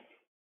 आ गए,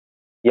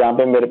 यहाँ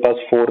पे मेरे पास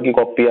 4 की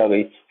कॉपी आ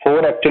गई।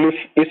 4 एक्चुअली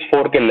इस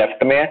 4 के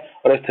लेफ्ट में है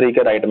और इस 3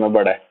 के राइट में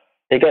बड़ा है,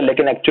 ठीक है।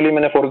 लेकिन एक्चुअली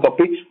मैंने 4 की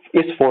कॉपी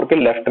इस 4 के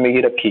लेफ्ट में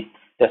ही रखी,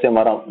 जैसे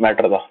हमारा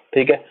मैटर था,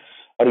 ठीक है।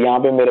 और यहाँ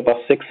पे मेरे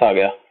पास 6 आ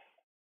गया,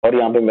 और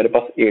यहाँ पे मेरे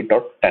पास 8 और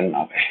 10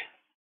 आ गए,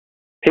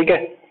 ठीक है।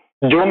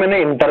 जो मैंने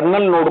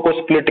इंटरनल नोड को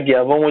स्प्लिट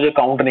किया वो मुझे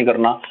काउंट नहीं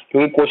करना,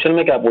 क्योंकि क्वेश्चन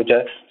में क्या पूछा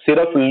है,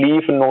 सिर्फ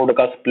लीफ नोड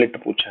का स्प्लिट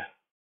पूछा है,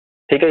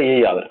 ठीक है। ये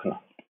याद रखना।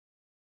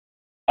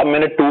 अब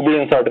मैंने 2 भी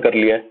इंसर्ट कर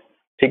लिया है,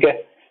 ठीक है।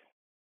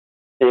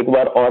 एक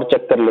बार और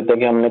चेक कर लेते हैं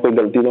कि हमने कोई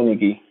गलती तो नहीं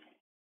की।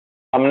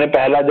 हमने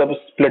पहला जब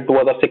स्प्लिट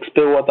हुआ था 6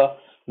 पे हुआ था,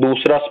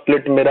 दूसरा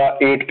स्प्लिट मेरा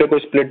 8 पे कोई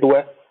स्प्लिट हुआ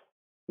है,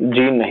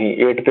 जी नहीं,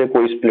 8 पे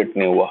कोई स्प्लिट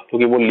नहीं हुआ,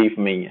 क्योंकि वो लीफ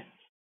में ही है।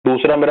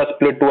 दूसरा मेरा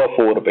स्प्लिट हुआ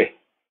 4 पे,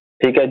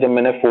 ठीक है, जब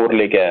मैंने 4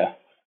 लेके आया,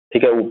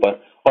 ठीक है,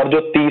 ऊपर। और जो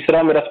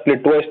तीसरा मेरा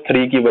स्प्लिट हुआ इस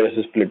 3 की वजह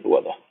से स्प्लिट हुआ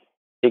था,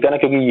 ठीक है ना,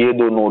 क्योंकि ये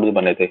 2 नोड्स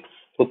बने थे।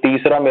 तो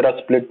तीसरा मेरा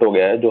स्प्लिट हो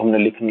गया है, जो हमने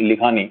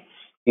लिखा नहीं,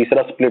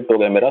 तीसरा स्प्लिट हो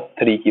गया मेरा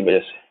 3 की वजह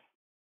से,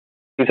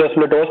 तीसरा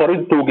स्प्लिट होगा सॉरी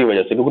 2 की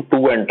वजह से, क्योंकि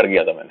 2 एंटर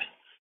किया था मैंने,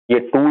 ये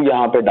 2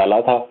 यहाँ पे डाला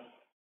था,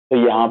 तो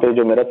यहाँ पे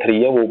जो मेरा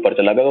 3 है वो ऊपर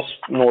चला गया,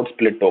 तो नोड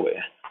स्प्लिट हो गए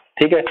हैं,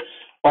 ठीक है।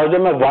 और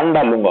जब मैं 1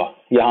 डालूंगा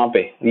यहाँ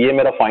पे, ये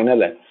मेरा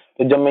फाइनल है,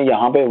 तो जब मैं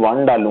यहाँ पे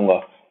 1 डालूंगा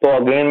तो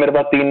अगेन मेरे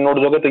पास 3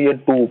 नोड्स हो गए, तो ये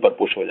 2 ऊपर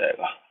पुश हो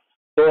जाएगा,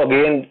 तो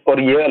अगेन, और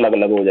ये अलग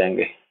अलग हो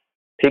जाएंगे,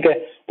 ठीक है।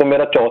 तो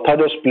मेरा चौथा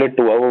जो स्प्लिट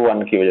हुआ वो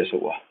 1 की वजह से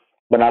हुआ।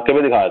 बना के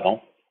भी दिखा देता हूँ।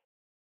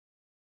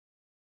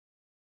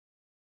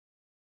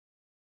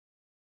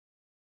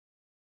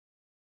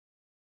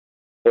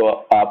 तो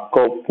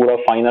आपको पूरा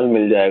फाइनल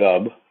मिल जाएगा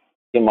अब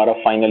कि हमारा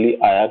फाइनली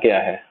आया क्या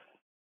है।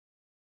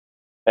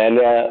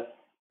 पहले आया,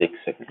 एक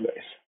सेकंड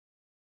गाइस,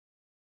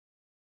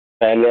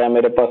 पहले आया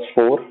मेरे पास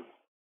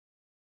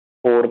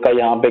 4 का,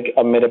 यहाँ पे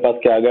अब मेरे पास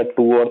क्या आ गया,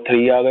 2 और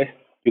 3 आ गए,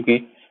 क्योंकि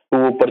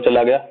 2 ऊपर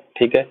चला गया,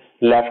 ठीक है।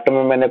 लेफ्ट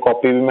में मैंने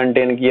कॉपी भी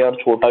मेंटेन किया और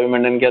छोटा भी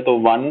मेंटेन किया, तो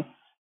 1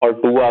 और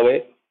 2 आ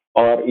गए,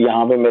 और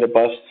यहाँ पे मेरे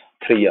पास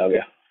 3 आ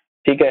गया,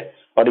 ठीक है।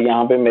 और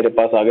यहाँ पे मेरे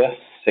पास आ गया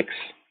 6,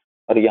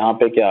 और यहाँ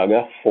पे क्या आ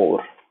गया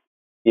 4,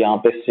 यहाँ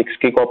पे 6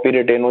 की कॉपी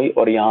रिटेन हुई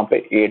और यहाँ पे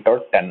 8 और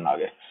 10 आ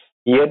गए।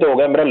 ये तो हो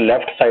गया मेरा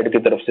लेफ्ट साइड की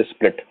तरफ से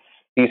स्प्लिट।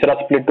 तीसरा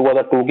स्प्लिट हुआ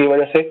था 2 की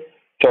वजह से,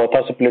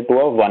 चौथा स्प्लिट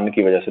हुआ 1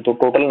 की वजह से, तो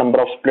टोटल नंबर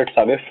ऑफ स्प्लिट्स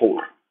आ गए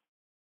 4।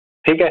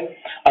 ठीक है,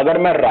 अगर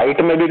मैं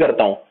राइट में भी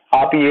करता हूं,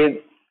 आप ये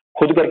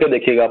खुद करके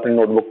देखिएगा अपनी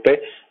नोटबुक पे,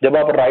 जब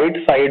आप राइट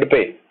साइड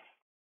पे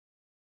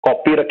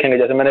कॉपी रखेंगे,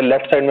 जैसे मैंने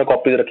लेफ्ट साइड में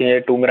कॉपी रखी है,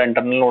 2 मेरा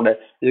इंटरनल नोड है,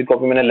 इसकी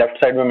कॉपी मैंने लेफ्ट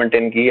साइड में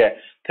मेंटेन की है,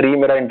 3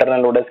 मेरा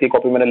इंटरनल नोड है, इसकी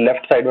कॉपी मैंने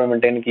लेफ्ट साइड में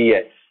मेंटेन की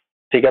है,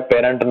 ठीक है,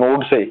 पेरेंट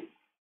नोड से।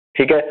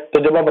 ठीक है, तो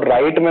जब आप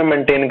राइट में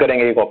मेंटेन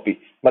करेंगे ये कॉपी,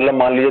 मतलब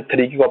मान लीजिए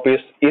 3 की कॉपी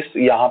इस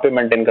यहाँ पे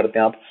मेंटेन करते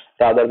हैं आप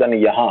रादर देन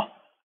यहाँ,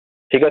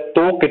 ठीक है,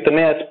 तो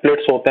कितने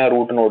स्प्लिट्स होते हैं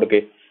रूट नोड के,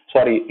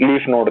 सॉरी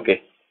लीफ नोड के।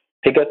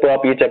 ठीक है, तो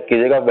आप ये चेक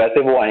कीजिएगा,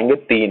 वैसे वो आएंगे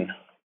 3।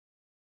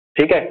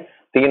 ठीक है,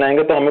 3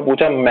 आएंगे, तो हमें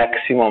पूछा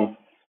मैक्सिमम,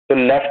 तो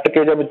लेफ्ट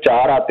के जब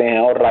 4 आते हैं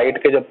और राइट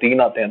के जब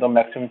 3 आते हैं तो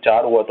मैक्सिमम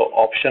 4 हुआ, तो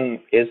ऑप्शन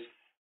इज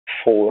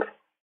 4।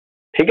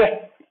 ठीक है,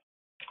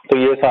 तो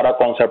ये सारा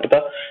कॉन्सेप्ट था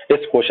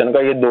इस क्वेश्चन का,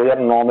 ये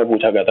 2009 में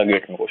पूछा गया था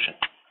गेट में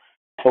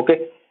question. Okay,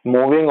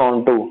 moving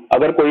on to,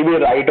 अगर कोई भी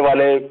राइट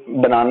वाले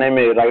बनाने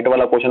में, राइट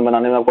वाला क्वेश्चन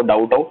बनाने में आपको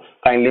डाउट हो,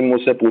 काइंडली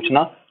मुझसे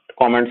पूछना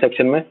कमेंट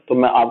सेक्शन में, तो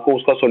मैं आपको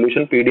उसका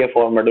सॉल्यूशन पीडीएफ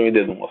फॉर्मेट में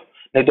दे दूंगा,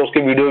 नहीं तो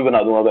उसकी वीडियो भी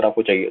बना दूंगा अगर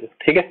आपको चाहिए तो।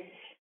 ठीक है,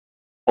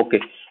 okay,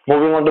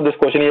 moving on to this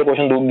question, ये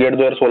क्वेश्चन गेट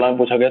 2016 में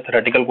पूछा गया,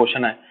 थ्योरेटिकल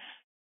क्वेश्चन है।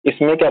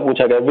 इसमें क्या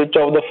पूछा गया, which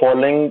of the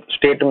following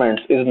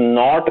statements is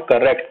not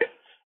correct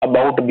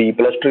about B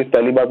plus tree.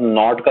 पहली बात,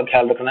 नॉट का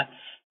ख्याल रखना है।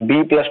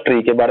 बी प्लस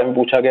ट्री के बारे में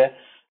पूछा गया,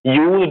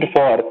 used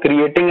for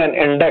creating an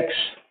index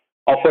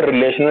of A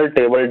relational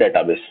table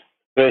database,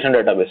 relation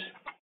database.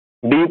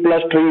 B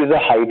plus tree is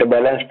a height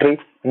balance tree,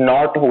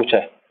 not पूछा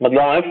है,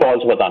 मतलब हमें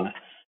फॉल्स बताना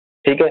है।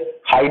 ठीक है,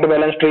 हाइट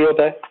बैलेंस ट्री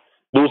होता है।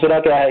 दूसरा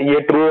क्या है, ये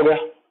ट्रू हो गया,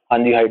 हाँ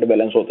जी हाइट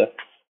बैलेंस होता है,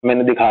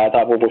 मैंने दिखाया था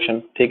आपको क्वेश्चन।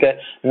 ठीक है,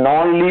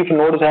 non leaf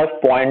nodes have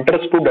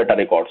pointers to data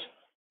records.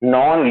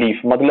 Non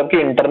leaf मतलब कि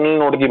इंटरनल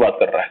नोड की बात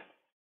कर रहा है,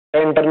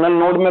 क्या इंटरनल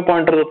नोड में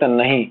पॉइंटर्स होते हैं?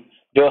 नहीं,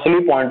 जो असली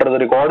पॉइंटर्स,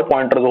 रिकॉर्ड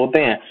पॉइंटर्स होते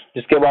हैं,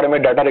 जिसके बारे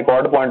में डाटा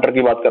रिकॉर्ड पॉइंटर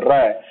की बात कर रहा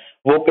है,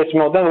 वो किस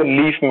में होते हैं? वो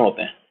लीफ में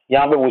होते हैं।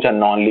 यहाँ पे पूछा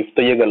नॉन लीफ,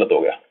 तो ये गलत हो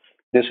गया,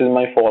 this is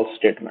my false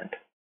statement.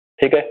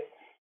 ठीक है,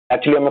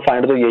 एक्चुअली हमें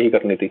फाइंड तो यही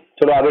करनी थी।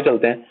 चलो आगे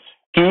चलते हैं।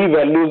 की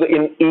values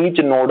in each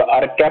node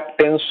are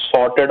kept in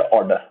sorted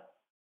order.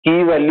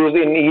 की values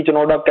in each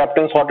node are kept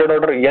in sorted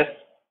order, yes.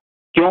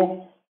 क्यों?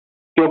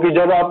 क्योंकि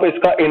जब आप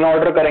इसका इन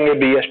ऑर्डर करेंगे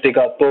बीएसटी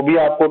का, तो भी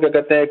आपको क्या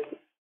कहते हैं,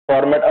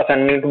 फॉर्मेट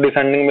असेंडिंग टू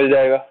डिसेंडिंग मिल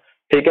जाएगा।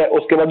 ठीक है,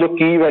 उसके बाद जो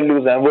की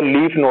वैल्यूज हैं वो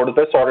लीफ नोड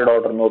पे सॉर्टेड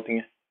ऑर्डर में होती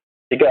हैं।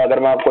 ठीक है, अगर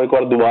मैं आपको एक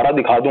बार दोबारा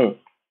दिखा दूं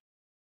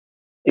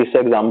इस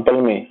एग्जांपल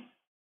में,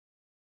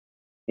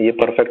 ये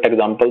परफेक्ट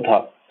एग्जांपल था,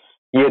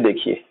 ये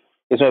देखिए,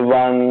 इसमें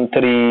 1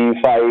 3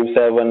 5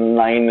 7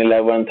 9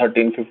 11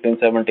 13 15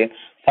 17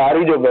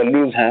 सारी जो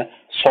वैल्यूज हैं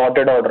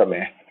सॉर्टेड ऑर्डर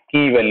में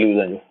की वैल्यूज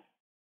हैं जो।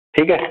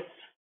 ठीक है,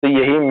 तो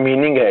यही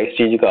मीनिंग है इस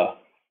चीज का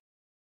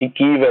कि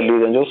की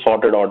वैल्यूज हैं जो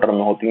सॉर्टेड ऑर्डर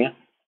में होती हैं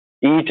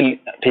ईच।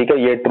 ठीक है,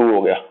 ये ट्रू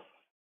हो गया।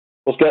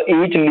 उसके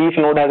बाद each leaf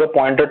node has a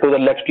pointer to the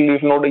next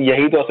leaf node,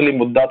 यही तो असली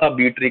मुद्दा था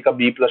बी ट्री का,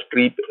 बी प्लस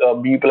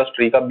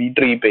ट्री का बी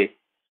ट्री पे,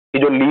 कि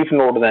जो लीफ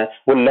नोड्स हैं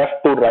वो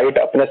लेफ्ट टू राइट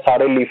अपने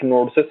सारे लीफ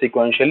नोड से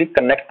सिक्वेंशियली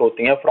कनेक्ट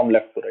होती हैं फ्रॉम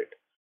लेफ्ट टू राइट।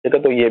 ठीक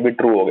है, तो ये भी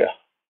ट्रू हो गया।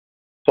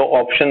 So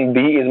option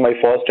B is my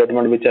first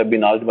statement which have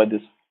been asked by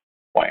this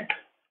point,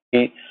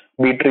 कि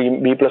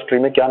बी प्लस ट्री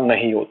में क्या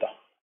नहीं होता।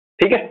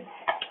 ठीक है,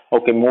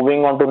 okay,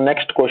 moving on to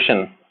next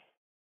question.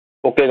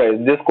 Okay guys,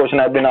 this question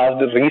have been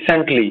asked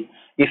recently,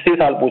 इसी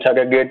साल पूछा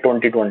गया गेट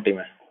 2020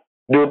 में।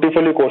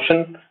 ब्यूटीफुली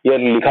क्वेश्चन ये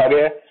लिखा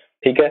गया है।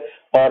 ठीक है,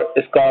 और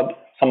इसका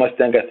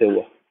समझते हैं कैसे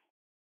हुआ।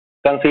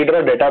 Consider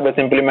a database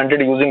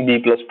implemented using B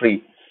plus tree.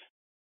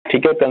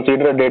 ठीक है,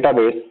 consider a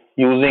database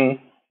using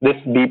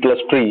this B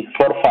plus tree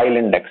for file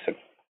indexing.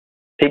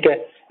 ठीक है,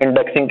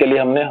 इंडेक्सिंग के लिए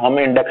हम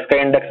इंडेक्स का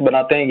इंडेक्स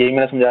बनाते हैं, यही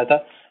मैंने समझाया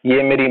था।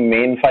 ये मेरी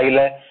मेन फाइल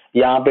है,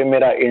 यहाँ पे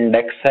मेरा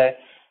इंडेक्स है।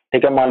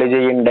 ठीक है, मान लीजिए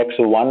ये इंडेक्स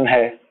 1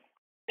 है।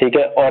 ठीक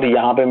है, और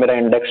यहाँ पे मेरा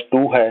इंडेक्स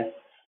 2 है,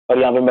 और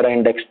यहाँ पे मेरा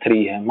इंडेक्स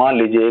 3 है। मान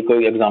लीजिए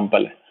कोई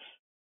एग्जांपल है,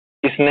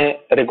 इसने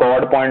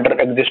रिकॉर्ड पॉइंटर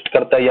एग्जिस्ट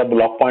करता है या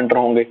ब्लॉक पॉइंटर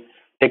होंगे।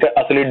 ठीक है,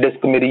 असली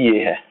डिस्क मेरी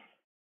ये है।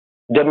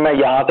 जब मैं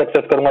यहाँ से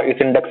एक्सेस करूंगा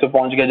इस इंडेक्स पे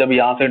पहुंच गया, जब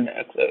यहाँ से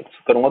एक्सेस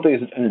करूंगा तो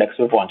इस इंडेक्स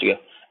पे पहुंच गया।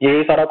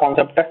 यही सारा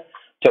कॉन्सेप्ट है।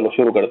 चलो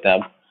शुरू करते हैं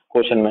अब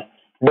क्वेश्चन में।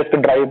 डिस्क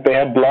ड्राइव पे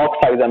है, ब्लॉक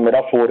साइज है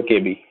मेरा 4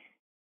 KB,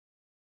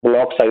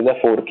 ब्लॉक साइज है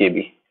 4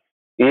 KB।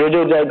 ये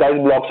जो गाइस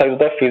ब्लॉक साइज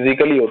होता है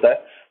फिजिकली होता है।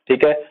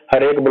 ठीक है,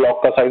 हर एक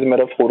ब्लॉक का साइज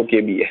मेरा 4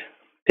 KB है।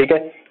 ठीक है,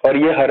 और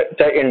ये हर,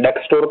 चाहे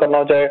इंडेक्स स्टोर करना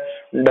हो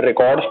चाहे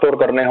रिकॉर्ड स्टोर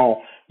करने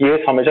हो,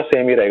 ये हमेशा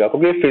सेम ही रहेगा,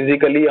 क्योंकि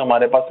फिजिकली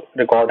हमारे पास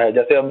रिकॉर्ड है।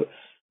 जैसे अब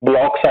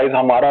ब्लॉक साइज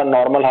हमारा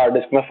नॉर्मल हार्ड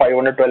डिस्क में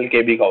 512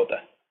 KB का होता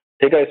है।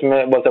 ठीक है,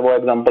 इसमें बस वो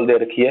एग्जांपल दे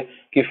रखी है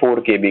कि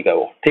 4 KB का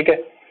वो। ठीक है,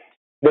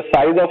 द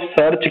साइज ऑफ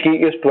सर्च की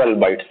इज 12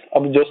 बाइट्स।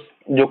 अब जो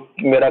जो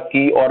मेरा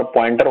की और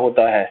पॉइंटर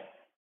होता है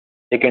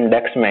एक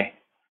इंडेक्स में,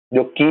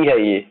 जो की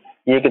है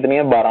ये कितनी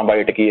है? 12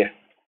 बाइट की है।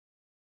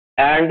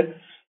 And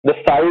the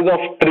size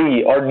of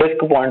tree और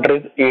डिस्क पॉइंटर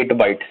इज 8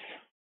 बाइट्स।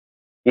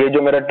 ये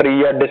जो मेरा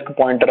ट्री या डिस्क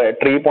पॉइंटर है,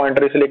 ट्री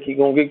पॉइंटर इसलिए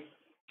क्योंकि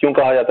क्यों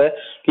कहा जाता है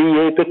कि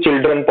ये तो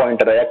चिल्ड्रन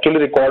पॉइंटर है, एक्चुअली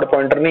रिकॉर्ड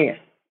पॉइंटर नहीं है,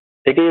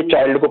 ठीक है, ये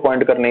चाइल्ड को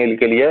पॉइंट करने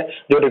के लिए है।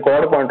 जो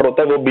रिकॉर्ड पॉइंटर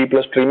होता है वो बी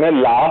प्लस ट्री में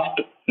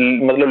लास्ट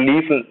मतलब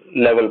लीफ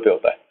लेवल पे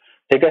होता है,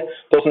 ठीक है।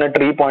 तो उसने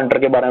ट्री पॉइंटर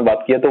के बारे में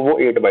बात की है, तो वो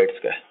 8 बाइट्स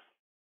का है,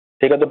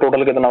 ठीक है। तो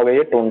टोटल कितना हो गया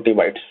ये 20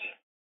 बाइट्स,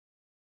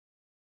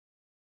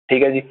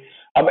 ठीक है जी।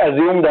 अब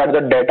assume that the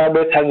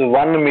database has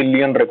 1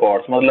 million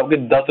records, मतलब कि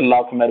 10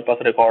 लाख मेरे पास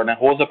रिकॉर्ड हैं,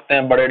 हो सकते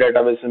हैं बड़े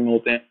डेटाबेस में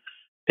होते हैं,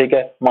 ठीक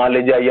है। मान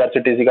लीजिए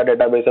IRCTC का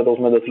डेटाबेस है तो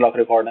उसमें 10 लाख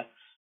रिकॉर्ड है।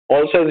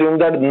 Also assume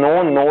that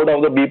no node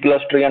of the B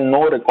plus tree and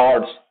no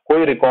records,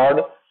 कोई रिकॉर्ड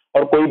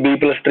और कोई बी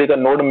प्लस ट्री का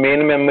नोड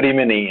मेन मेमोरी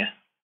में नहीं है,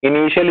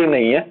 इनिशियली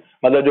नहीं है,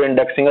 मतलब जो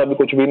इंडेक्सिंग है अभी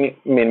कुछ भी नहीं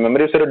मेन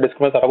मेमोरी, सिर्फ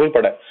डिस्क में सारा कुछ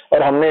पड़ा है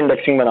और हमने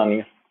इंडेक्सिंग बनानी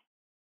है।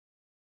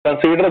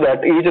 Consider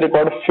that each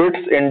record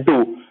fits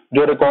into,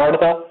 जो रिकॉर्ड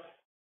था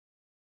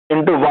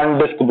इनटू 1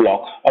 डिस्क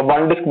ब्लॉक। अब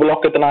 1 डिस्क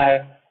ब्लॉक कितना है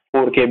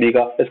 4 KB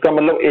का, इसका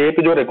मतलब एक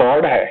जो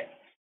रिकॉर्ड है,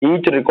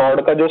 ईच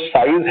रिकॉर्ड का जो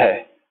साइज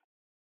है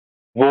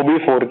वो भी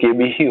 4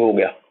 KB ही हो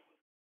गया,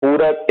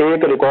 पूरा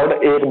एक रिकॉर्ड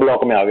एक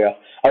ब्लॉक में आ गया।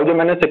 अब जो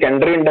मैंने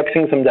सेकेंडरी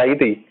इंडेक्सिंग समझाई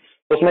थी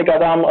उसमें क्या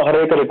था, हम हर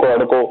एक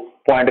रिकॉर्ड को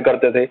पॉइंट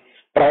करते थे।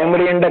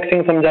 प्राइमरी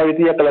इंडेक्सिंग समझाई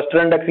थी या क्लस्टर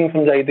इंडेक्सिंग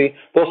समझाई थी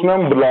तो उसमें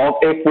हम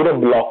ब्लॉक, एक पूरे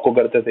ब्लॉक को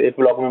करते थे, एक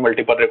ब्लॉक में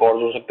मल्टीपल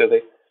रिकॉर्ड हो सकते थे।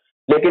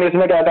 लेकिन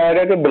इसमें क्या कहा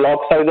गया कि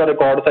ब्लॉक साइज और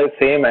रिकॉर्ड साइज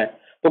सेम है,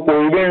 तो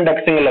कोई भी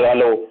इंडेक्सिंग लगा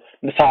लो,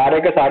 सारे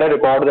के सारे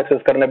रिकॉर्ड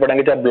एक्सेस करने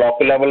पड़ेंगे, चाहे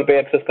ब्लॉक लेवल पे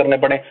एक्सेस करने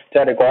पड़े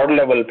चाहे रिकॉर्ड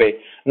लेवल पे।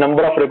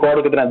 नंबर ऑफ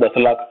रिकॉर्ड कितना है 10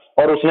 लाख,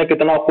 और उसने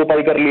कितना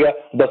ऑक्यूपाई कर लिया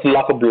 10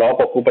 लाख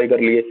ब्लॉक ऑक्यूपाई कर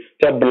लिए।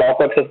 चाहे ब्लॉक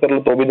को एक्सेस कर लो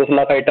तो भी 10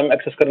 लाख आइटम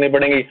एक्सेस करनी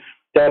पड़ेंगी,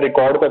 चाहे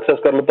रिकॉर्ड को एक्सेस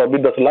कर लो तो भी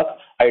 10 लाख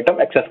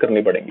आइटम एक्सेस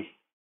करनी पड़ेंगी,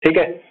 ठीक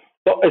है।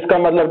 तो इसका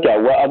मतलब क्या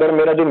हुआ, अगर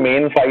मेरा जो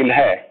मेन फाइल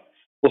है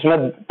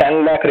उसमें 10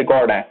 लाख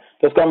रिकॉर्ड है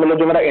तो इसका मतलब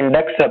जो मेरा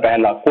इंडेक्स है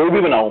पहला कोई भी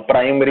बनाऊं,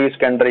 प्राइमरी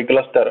सेकेंडरी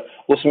क्लस्टर,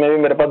 उसमें भी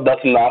मेरे पास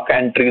 10 लाख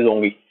एंट्रीज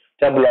होंगी,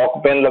 चाहे ब्लॉक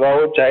पे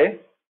लगाओ चाहे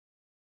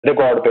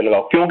रिकॉर्ड पे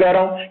लगाओ। क्यों कह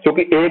रहा हूं,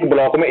 क्योंकि एक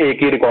ब्लॉक में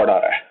एक ही रिकॉर्ड आ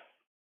रहा है,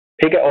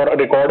 ठीक है, और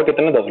रिकॉर्ड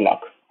कितने 10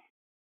 लाख।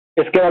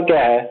 इसके बाद क्या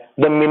है,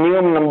 the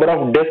minimum number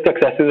of disk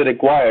access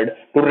required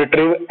to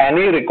retrieve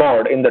any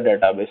record in the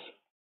database.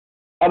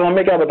 अब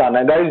हमें क्या बताना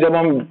है गाइस, जब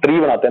हम ट्री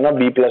बनाते हैं ना,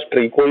 बी प्लस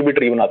ट्री, कोई भी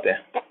ट्री बनाते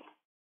हैं,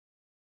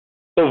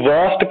 तो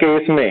वर्स्ट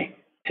केस में,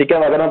 ठीक है,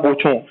 अगर मैं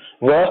पूछूं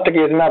वर्स्ट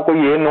केस में आपको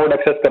ये नोड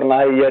एक्सेस करना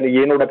है या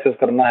ये नोड एक्सेस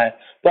करना है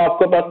तो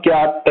आपके पास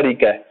क्या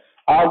तरीका है।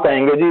 आप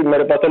कहेंगे जी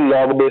मेरे पास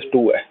log base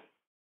 2 है,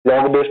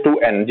 log base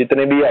 2n,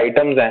 जितने भी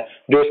आइटम्स हैं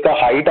जो इसका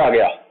हाइट आ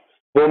गया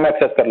वो मैं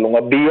एक्सेस कर लूंगा।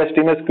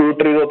 BST में स्क्यू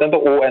ट्रीज होते हैं तो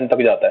ON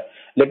तक जाता है,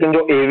 लेकिन जो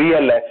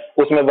AVL है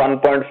उसमें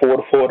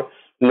 1.44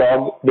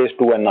 log base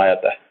 2n आ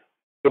जाता है,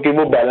 क्योंकि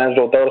वो बैलेंस्ड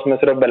होता है और उसमें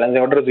सिर्फ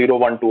बैलेंसिंग ऑर्डर 0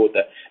 1 2 होता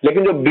है।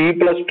 लेकिन जो B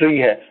प्लस ट्री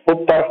है वो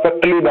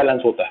परफेक्टली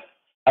बैलेंस होता है,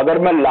 अगर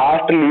मैं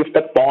लास्ट लीफ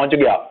तक पहुंच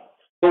गया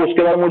तो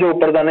उसके बाद मुझे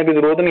ऊपर जाने की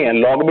जरूरत नहीं है,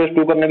 log base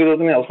 2 करने की जरूरत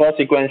नहीं है, उसके बाद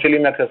सिक्वेंशियली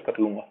मैं एक्सेस कर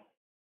लूंगा,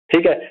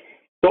 ठीक है।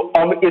 तो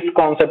अब इस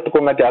कॉन्सेप्ट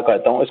को मैं क्या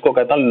कहता हूं, इसको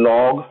कहता हूं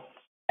log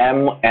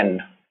mn।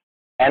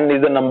 n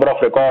is the number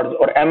of records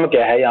और m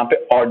क्या है, यहाँ पे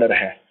ऑर्डर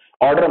है,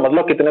 ऑर्डर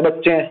मतलब कितने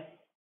बच्चे हैं,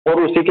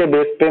 और उसी के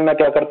बेस पे मैं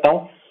क्या करता हूं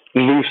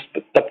लीव्स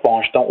तक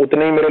पहुंचता हूं,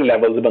 उतने ही मेरे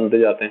लेवल्स बनते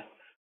जाते हैं,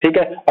 ठीक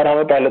है। और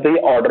हमें पहले तो ये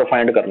ऑर्डर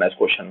फाइंड करना है इस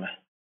क्वेश्चन में,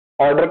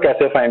 ऑर्डर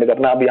कैसे फाइंड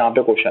करना है अब यहाँ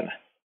पे क्वेश्चन है।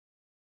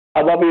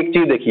 अब आप एक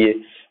चीज देखिए,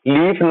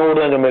 लीफ नोड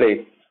है जो मेरे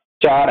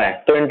 4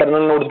 हैं तो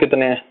इंटरनल नोड्स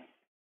कितने हैं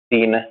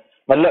 3 है,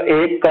 मतलब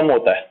एक कम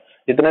होता है,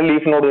 जितने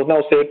लीफ नोड होते हैं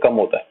उससे एक कम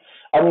होता है।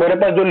 अब मेरे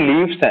पास जो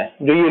लीव्स हैं,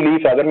 जो ये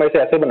लीफ है, अगर मैं इसे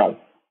ऐसे बनाऊं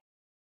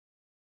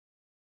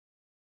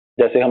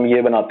जैसे हम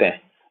ये बनाते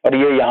हैं और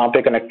ये यहाँ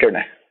पे कनेक्टेड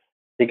है,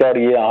 ठीक है, और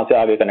ये यहाँ से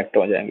आगे कनेक्ट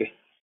हो जाएंगे,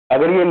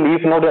 अगर ये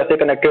लीफ नोड ऐसे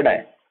कनेक्टेड है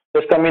तो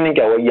इसका मीनिंग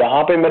क्या हुआ,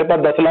 यहाँ पे मेरे पास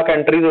 10 लाख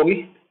एंट्रीज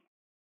होगी,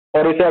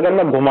 और इसे अगर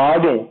मैं घुमा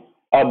दूं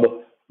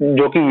अब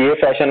जो कि ये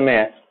फैशन में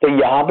है तो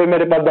यहाँ पे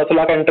मेरे पास 10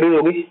 लाख एंट्रीज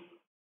होगी।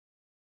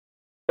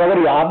 तो अगर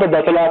यहाँ पे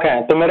 10 लाख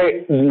है तो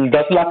मेरे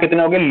 10 लाख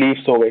कितने हो गए,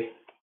 लीव्स हो गए,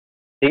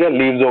 ठीक है,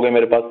 लीव्स हो गए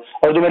मेरे पास।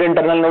 और जो मेरे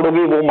इंटरनल नोड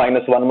होगी वो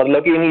 -1,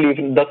 मतलब कि इन लीव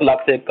 10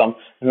 लाख से एक कम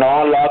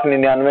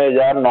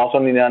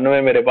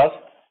 9,99,999 मेरे पास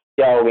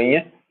क्या हो गई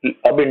है,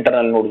 अब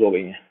इंटरनल नोड्स हो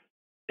गई हैं,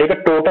 ठीक है।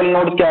 टोटल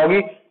नोड्स क्या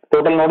होगी,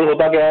 टोटल नोड्स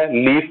होता क्या है,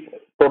 लीफ,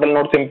 टोटल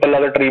नोड सिंपल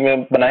अगर ट्री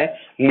में बनाए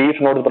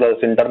लीफ नोड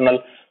प्लस इंटरनल,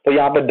 तो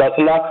यहाँ पे 10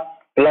 लाख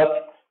प्लस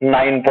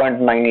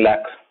 9.9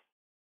 लाख,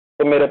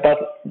 तो मेरे पास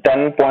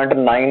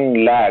 10.9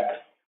 लाख,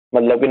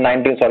 मतलब कि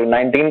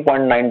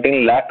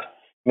 19.19 लाख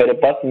मेरे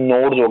पास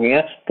नोड्स हो गई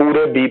हैं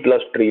पूरे बी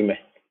प्लस ट्री में,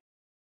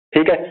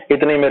 ठीक है,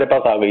 इतनी मेरे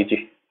पास आ गई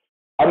जी।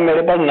 अब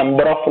मेरे पास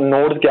नंबर ऑफ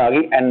नोड्स क्या आ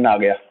गई, n आ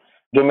गया,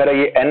 जो मेरा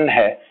ये n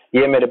है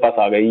ये मेरे पास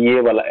आ गया,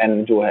 ये वाला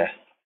n जो है।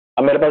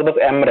 अब मेरे पास बस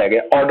m रह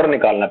गया, ऑर्डर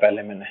निकालना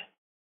पहले मैंने,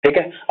 ठीक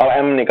है, अब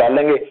m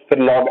निकालेंगे फिर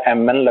log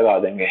mn लगा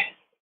देंगे,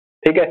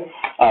 ठीक है।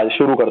 आज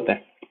शुरू करते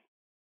हैं।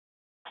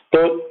 तो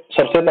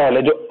सबसे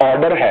पहले जो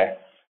ऑर्डर है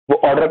वो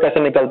ऑर्डर कैसे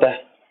निकलता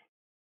है,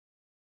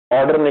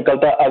 ऑर्डर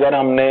निकलता है अगर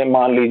हमने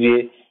मान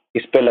लीजिए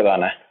इस पे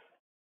लगाना है,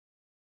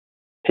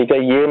 ठीक है,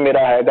 ये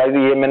मेरा है गाइस,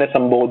 ये मैंने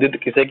संबोधित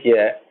किसे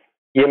किया है,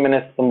 ये मैंने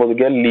संबोधित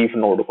किया लीफ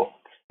नोड को।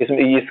 इसमें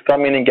इसका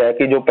मीनिंग क्या है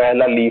कि जो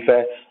पहला लीफ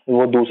है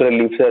वो दूसरे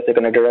लीफ से ऐसे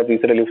कनेक्टेड है,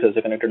 तीसरे लीफ से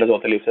ऐसे कनेक्टेड है,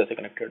 चौथे लीफ से ऐसे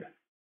कनेक्टेड है,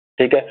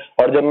 ठीक है।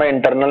 और जब मैं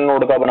इंटरनल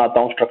नोड का बनाता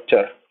हूँ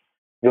स्ट्रक्चर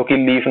जो कि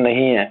लीफ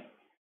नहीं है,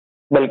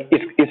 बल्कि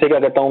इसे क्या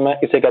कहता हूं मैं,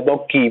 इसे कहता हूं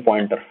की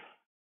पॉइंटर,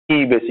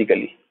 की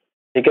बेसिकली,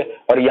 ठीक है।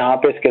 और यहाँ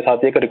पे इसके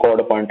साथ एक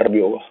रिकॉर्ड पॉइंटर भी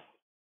होगा,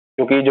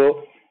 क्योंकि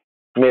जो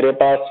मेरे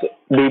पास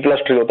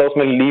B+Tree होता है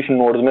उसमें लीफ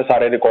नोड्स में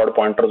सारे रिकॉर्ड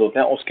पॉइंटर्स होते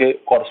हैं उसके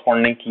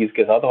कॉरस्पॉन्डिंग कीज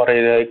के साथ, और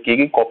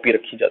की कॉपी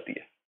रखी जाती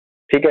है,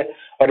 ठीक है।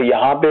 और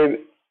यहाँ पे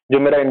जो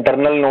मेरा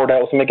इंटरनल नोड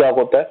है उसमें क्या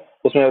होता है,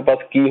 उसमें मेरे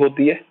पास की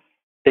होती है,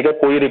 ठीक है,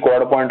 कोई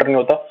रिकॉर्ड पॉइंटर नहीं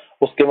होता।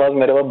 उसके बाद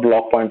मेरे पास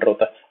ब्लॉक पॉइंटर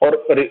होता है,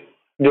 और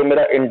जो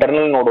मेरा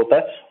इंटरनल नोड होता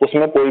है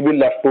उसमें कोई भी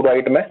लेफ्ट टू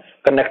राइट में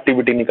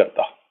कनेक्टिविटी नहीं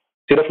करता,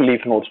 सिर्फ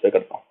लीफ नोड्स पे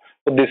करता हूँ।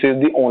 तो this is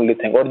the only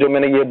thing. और जो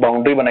मैंने ये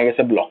बाउंड्री बनाई है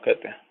इसे ब्लॉक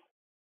कहते हैं,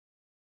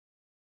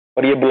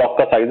 और ये ब्लॉक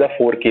का साइज है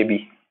 4 KB,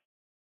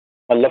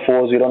 मतलब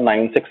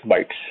 4096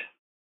 बाइट्स,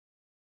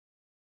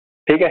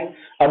 ठीक है।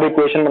 अब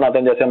इक्वेशन बनाते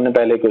हैं जैसे हमने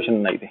पहले इक्वेशन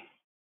बनाई थी।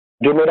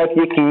 जो मेरा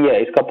ये की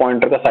है इसका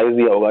पॉइंटर का साइज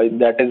दिया होगा,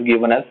 that is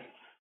given as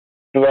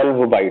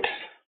 12 bytes,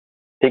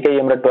 ठीक है,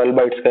 ये मेरा 12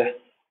 बाइट्स का है।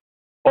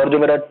 और जो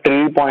मेरा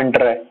ट्री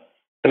पॉइंटर है,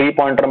 ट्री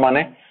पॉइंटर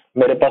माने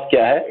मेरे पास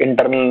क्या है,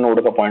 इंटरनल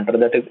नोड का पॉइंटर,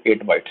 दैट इज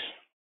 8 बाइट्स,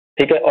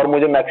 ठीक है। और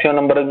मुझे मैक्सिमम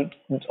नंबर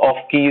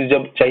ऑफ कीज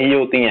जब चाहिए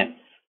होती हैं,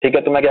 ठीक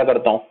है, तो मैं क्या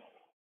करता हूँ,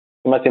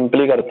 तो मैं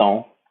सिंपली करता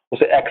हूँ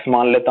उसे x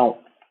मान लेता हूँ,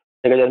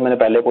 ठीक है, जैसे मैंने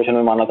पहले क्वेश्चन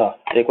में माना था।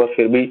 एक बार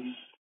फिर भी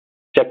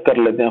चेक कर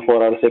लेते हैं,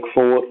 4 और 6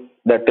 4,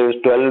 that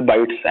is 12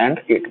 bytes and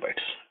 8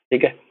 bytes,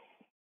 ठीक है।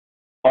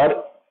 और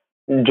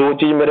जो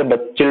चीज मेरे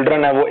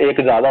चिल्ड्रन है वो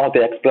एक ज्यादा होते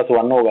हैं,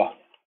 x+1 होगा,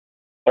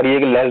 और ये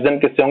लेस देन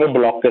किससे होंगे,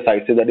 ब्लॉक के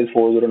साइज से, दैट इज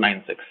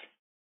 4096,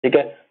 ठीक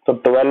है। तो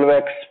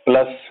 12x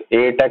plus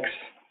 8x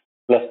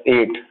plus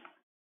 8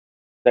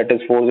 that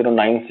is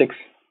 4096।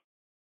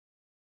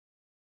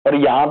 और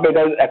यहाँ पे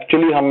गाइस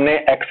एक्चुअली हमने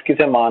x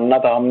किसे मानना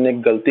था, हमने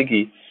एक गलती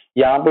की,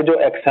 यहाँ पे जो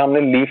x है हमने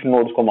लीफ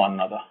नोड्स को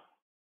मानना था,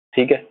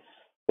 ठीक है।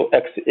 तो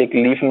x एक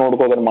लीफ नोड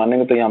को अगर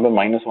मानेंगे तो यहाँ पे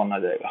 -1 आ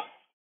जाएगा।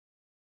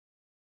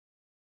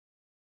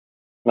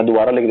 मैं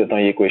दोबारा लिख देता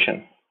हूँ ये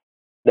equation,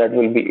 that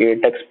will be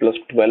 8x plus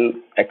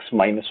 12x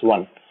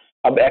 -1।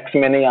 अब x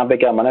मैंने यहाँ पे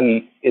क्या माना,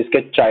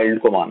 इसके चाइल्ड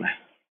को माना है,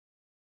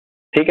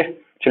 ठीक है,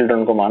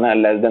 चिल्ड्रन को माना है,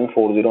 लेस देन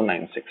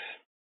 4096।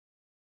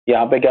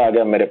 यहाँ पे क्या आ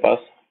गया मेरे पास,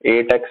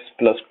 8x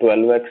plus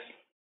 12x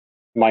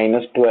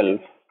minus 12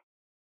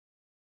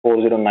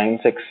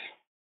 4096,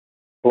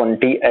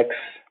 20x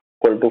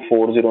equal to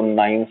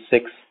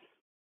 4096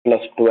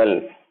 plus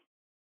 12,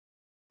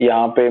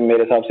 यहाँ पे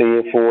मेरे हिसाब से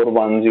ये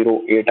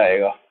 4108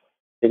 आएगा,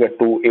 ठीक है,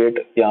 28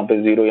 यहाँ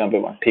पे 0 यहाँ पे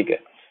 1, ठीक है।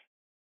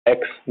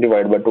 x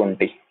divide by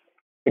 20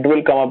 it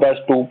will come up as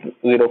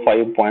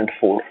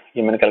 205.4,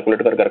 ये मैंने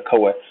कैलकुलेट करके रखा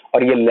हुआ है।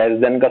 और ये लेस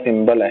देन का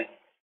सिंबल है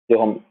जो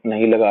हम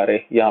नहीं लगा रहे,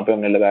 यहाँ पे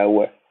हमने लगाया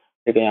हुआ है,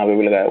 ठीक है, यहाँ पे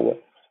भी लगाया हुआ है।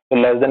 तो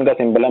लेस देन का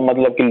सिंबल है,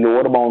 मतलब कि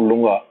लोअर बाउंड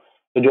लूंगा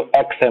तो जो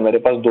x है मेरे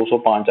पास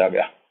 205 आ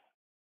गया।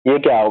 ये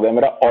क्या हो गया,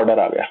 मेरा ऑर्डर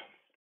आ गया,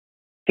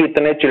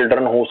 कितने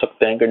चिल्ड्रन हो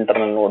सकते हैं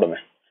इंटरनल नोड में,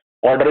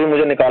 ऑर्डर भी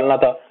मुझे निकालना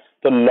था।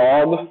 तो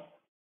log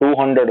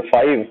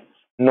 205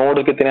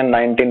 नोड कितने,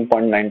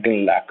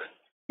 19.19 लाख,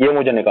 ये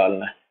मुझे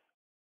निकालना है।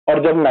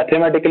 और जब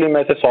मैथमेटिकली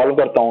मैं इसे सॉल्व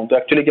करता हूं तो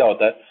एक्चुअली क्या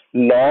होता है,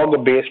 log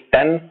base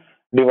 10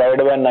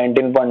 divide by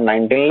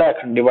 19.19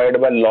 lakh divide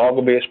by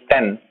log base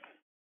 10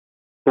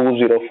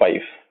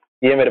 205,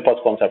 ये मेरे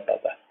पास कॉन्सेप्ट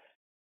आता है।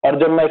 और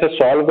जब मैं इसे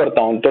सॉल्व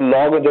करता हूं तो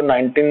log जो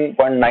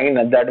 19.9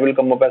 है that will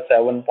come up as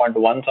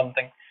 7.1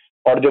 something,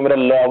 और जो मेरा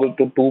log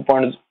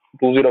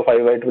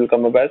 2.205 है it will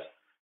come up as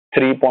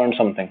 3 point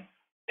something,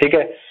 ठीक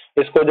है।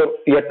 इसको जब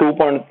या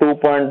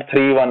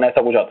 2.31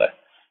 ऐसा कुछ आता है,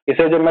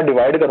 इसे जब मैं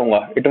डिवाइड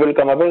करूंगा it will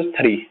come up as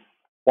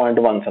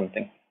 3.1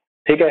 something,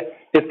 ठीक है।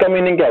 इसका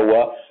मीनिंग क्या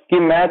हुआ कि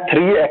मैं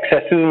 3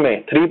 एक्सेसिस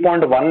में,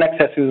 3.1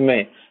 एक्सेसिस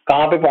में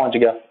कहां पे पहुंच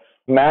गया,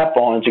 मैं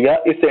पहुंच गया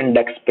इस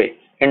इंडेक्स पे।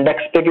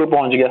 इंडेक्स पे क्यों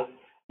पहुंच गया,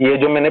 ये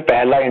जो मैंने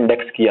पहला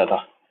इंडेक्स किया था,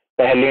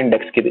 पहले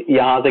इंडेक्स की थी,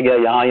 यहां से गया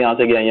यहाँ, यहाँ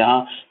से गया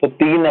यहाँ, तो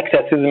 3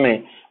 एक्सेसिस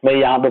में मैं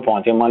यहाँ पे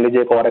पहुंच गया। मान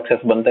लीजिए एक और एक्सेस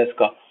बनता है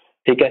इसका,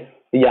 ठीक है,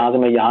 यहाँ से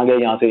मैं यहाँ गया,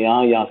 यहाँ से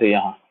यहाँ, यहाँ से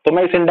यहाँ, तो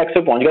मैं इस इंडेक्स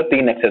पे पहुंच गया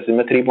 3 एक्सेसिस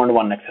में,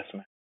 3.1 एक्सेस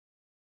में,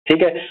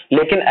 ठीक है।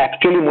 लेकिन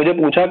एक्चुअली मुझे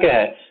पूछा क्या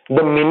है,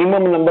 the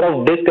minimum number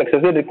of disk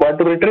access required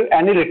to retrieve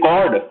any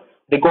record,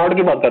 record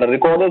की बात कर रहा है,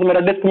 रिकॉर्ड तो मेरा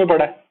डिस्क में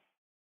पड़ा है,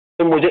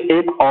 तो मुझे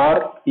एक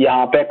और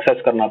यहाँ पे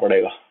एक्सेस करना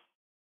पड़ेगा,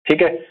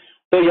 ठीक है।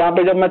 तो यहाँ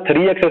पे जब मैं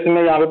 3 एक्सेस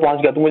में यहाँ पे पहुंच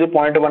गया तो मुझे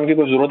 0.1 की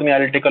कोई जरूरत नहीं,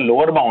 I take a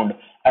lower bound,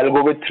 I will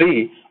go with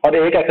 3, और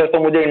एक एक्सेस तो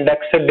मुझे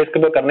इंडेक्स से डिस्क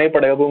पे करना ही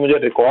पड़ेगा, क्योंकि मुझे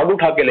रिकॉर्ड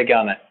उठा के लेके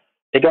आना है,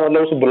 ठीक है,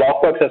 मतलब उस ब्लॉक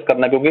को एक्सेस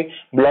करना है। क्योंकि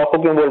ब्लॉक को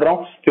क्यों बोल रहा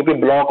हूँ, क्योंकि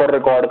ब्लॉक और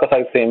रिकॉर्ड का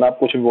साइज सेम है, आप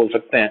कुछ भी बोल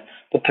सकते हैं।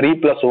 तो 3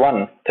 +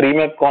 1, 3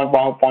 में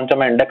पहुंचा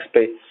मैं इंडेक्स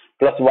पे,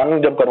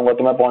 +1 जब करूंगा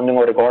तो मैं पहुंच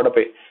जाऊंगा रिकॉर्ड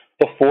पे,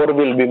 तो 4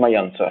 विल बी माई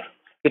आंसर।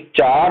 कि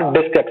 4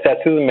 डिस्क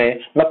एक्सेसेस में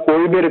मैं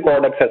कोई भी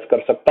रिकॉर्ड एक्सेस कर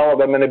सकता हूं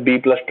अगर मैंने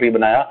B+Tree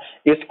बनाया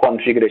इस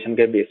कॉन्फ़िगरेशन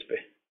के बेस पे,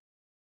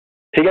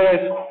 ठीक है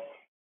गाइस।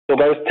 तो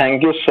guys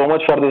thank you so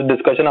much for this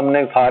discussion.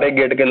 हमने सारे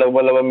गेट के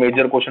लगभग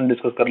मेजर क्वेश्चन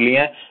डिस्कस कर लिए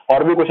हैं,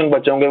 और भी क्वेश्चन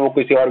बचे होंगे वो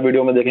किसी और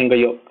वीडियो में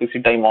देखेंगे किसी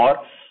टाइम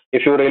और।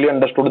 If you really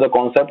understood the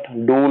concept,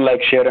 do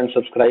like, share and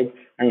subscribe,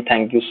 and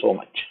thank you so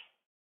much.